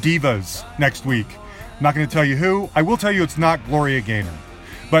disco divas next week. I'm not going to tell you who. I will tell you it's not Gloria Gaynor.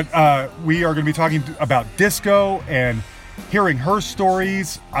 But we are going to be talking about disco and hearing her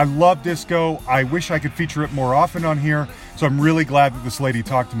stories. I love disco. I wish I could feature it more often on here. So I'm really glad that this lady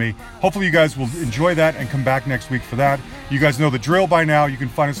talked to me. Hopefully you guys will enjoy that and come back next week for that. You guys know the drill by now. You can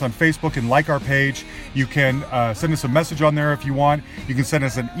find us on Facebook and like our page. You can send us a message on there if you want. You can send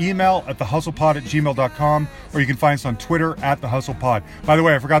us an email at thehustlepod@gmail.com, or you can find us on Twitter at thehustlepod. By the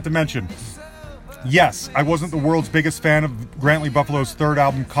way, I forgot to mention, yes, I wasn't the world's biggest fan of Grant Lee Buffalo's third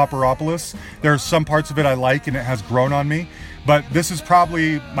album, Copperopolis. There are some parts of it I like, and it has grown on me. But this is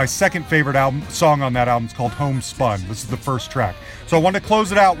probably my second favorite song on that album. It's called Homespun. This is the first track. So I want to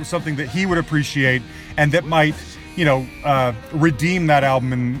close it out with something that he would appreciate and that might, redeem that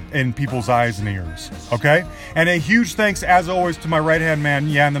album in people's eyes and ears. Okay? And a huge thanks, as always, to my right-hand man,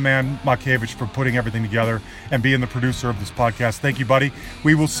 Jan the Man Makevich, for putting everything together and being the producer of this podcast. Thank you, buddy.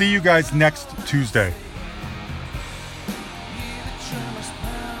 We will see you guys next Tuesday.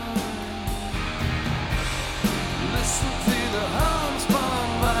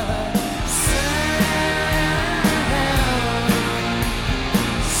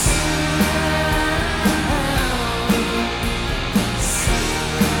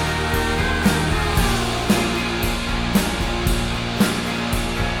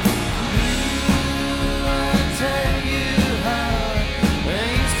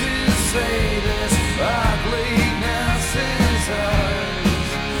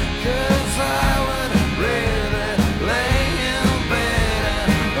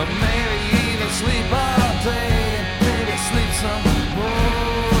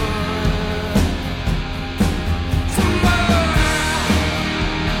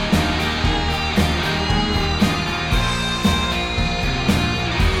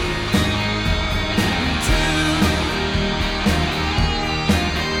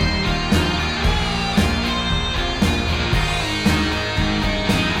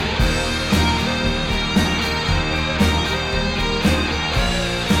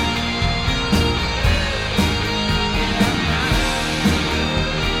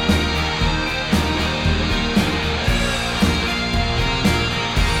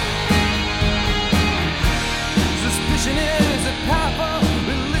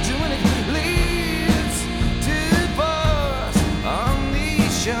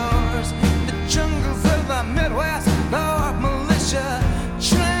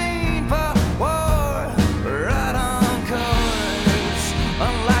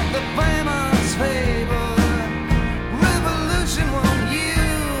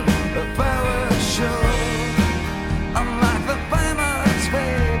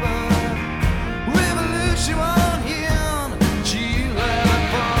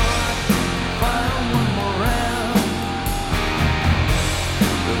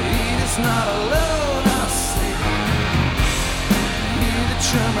 Not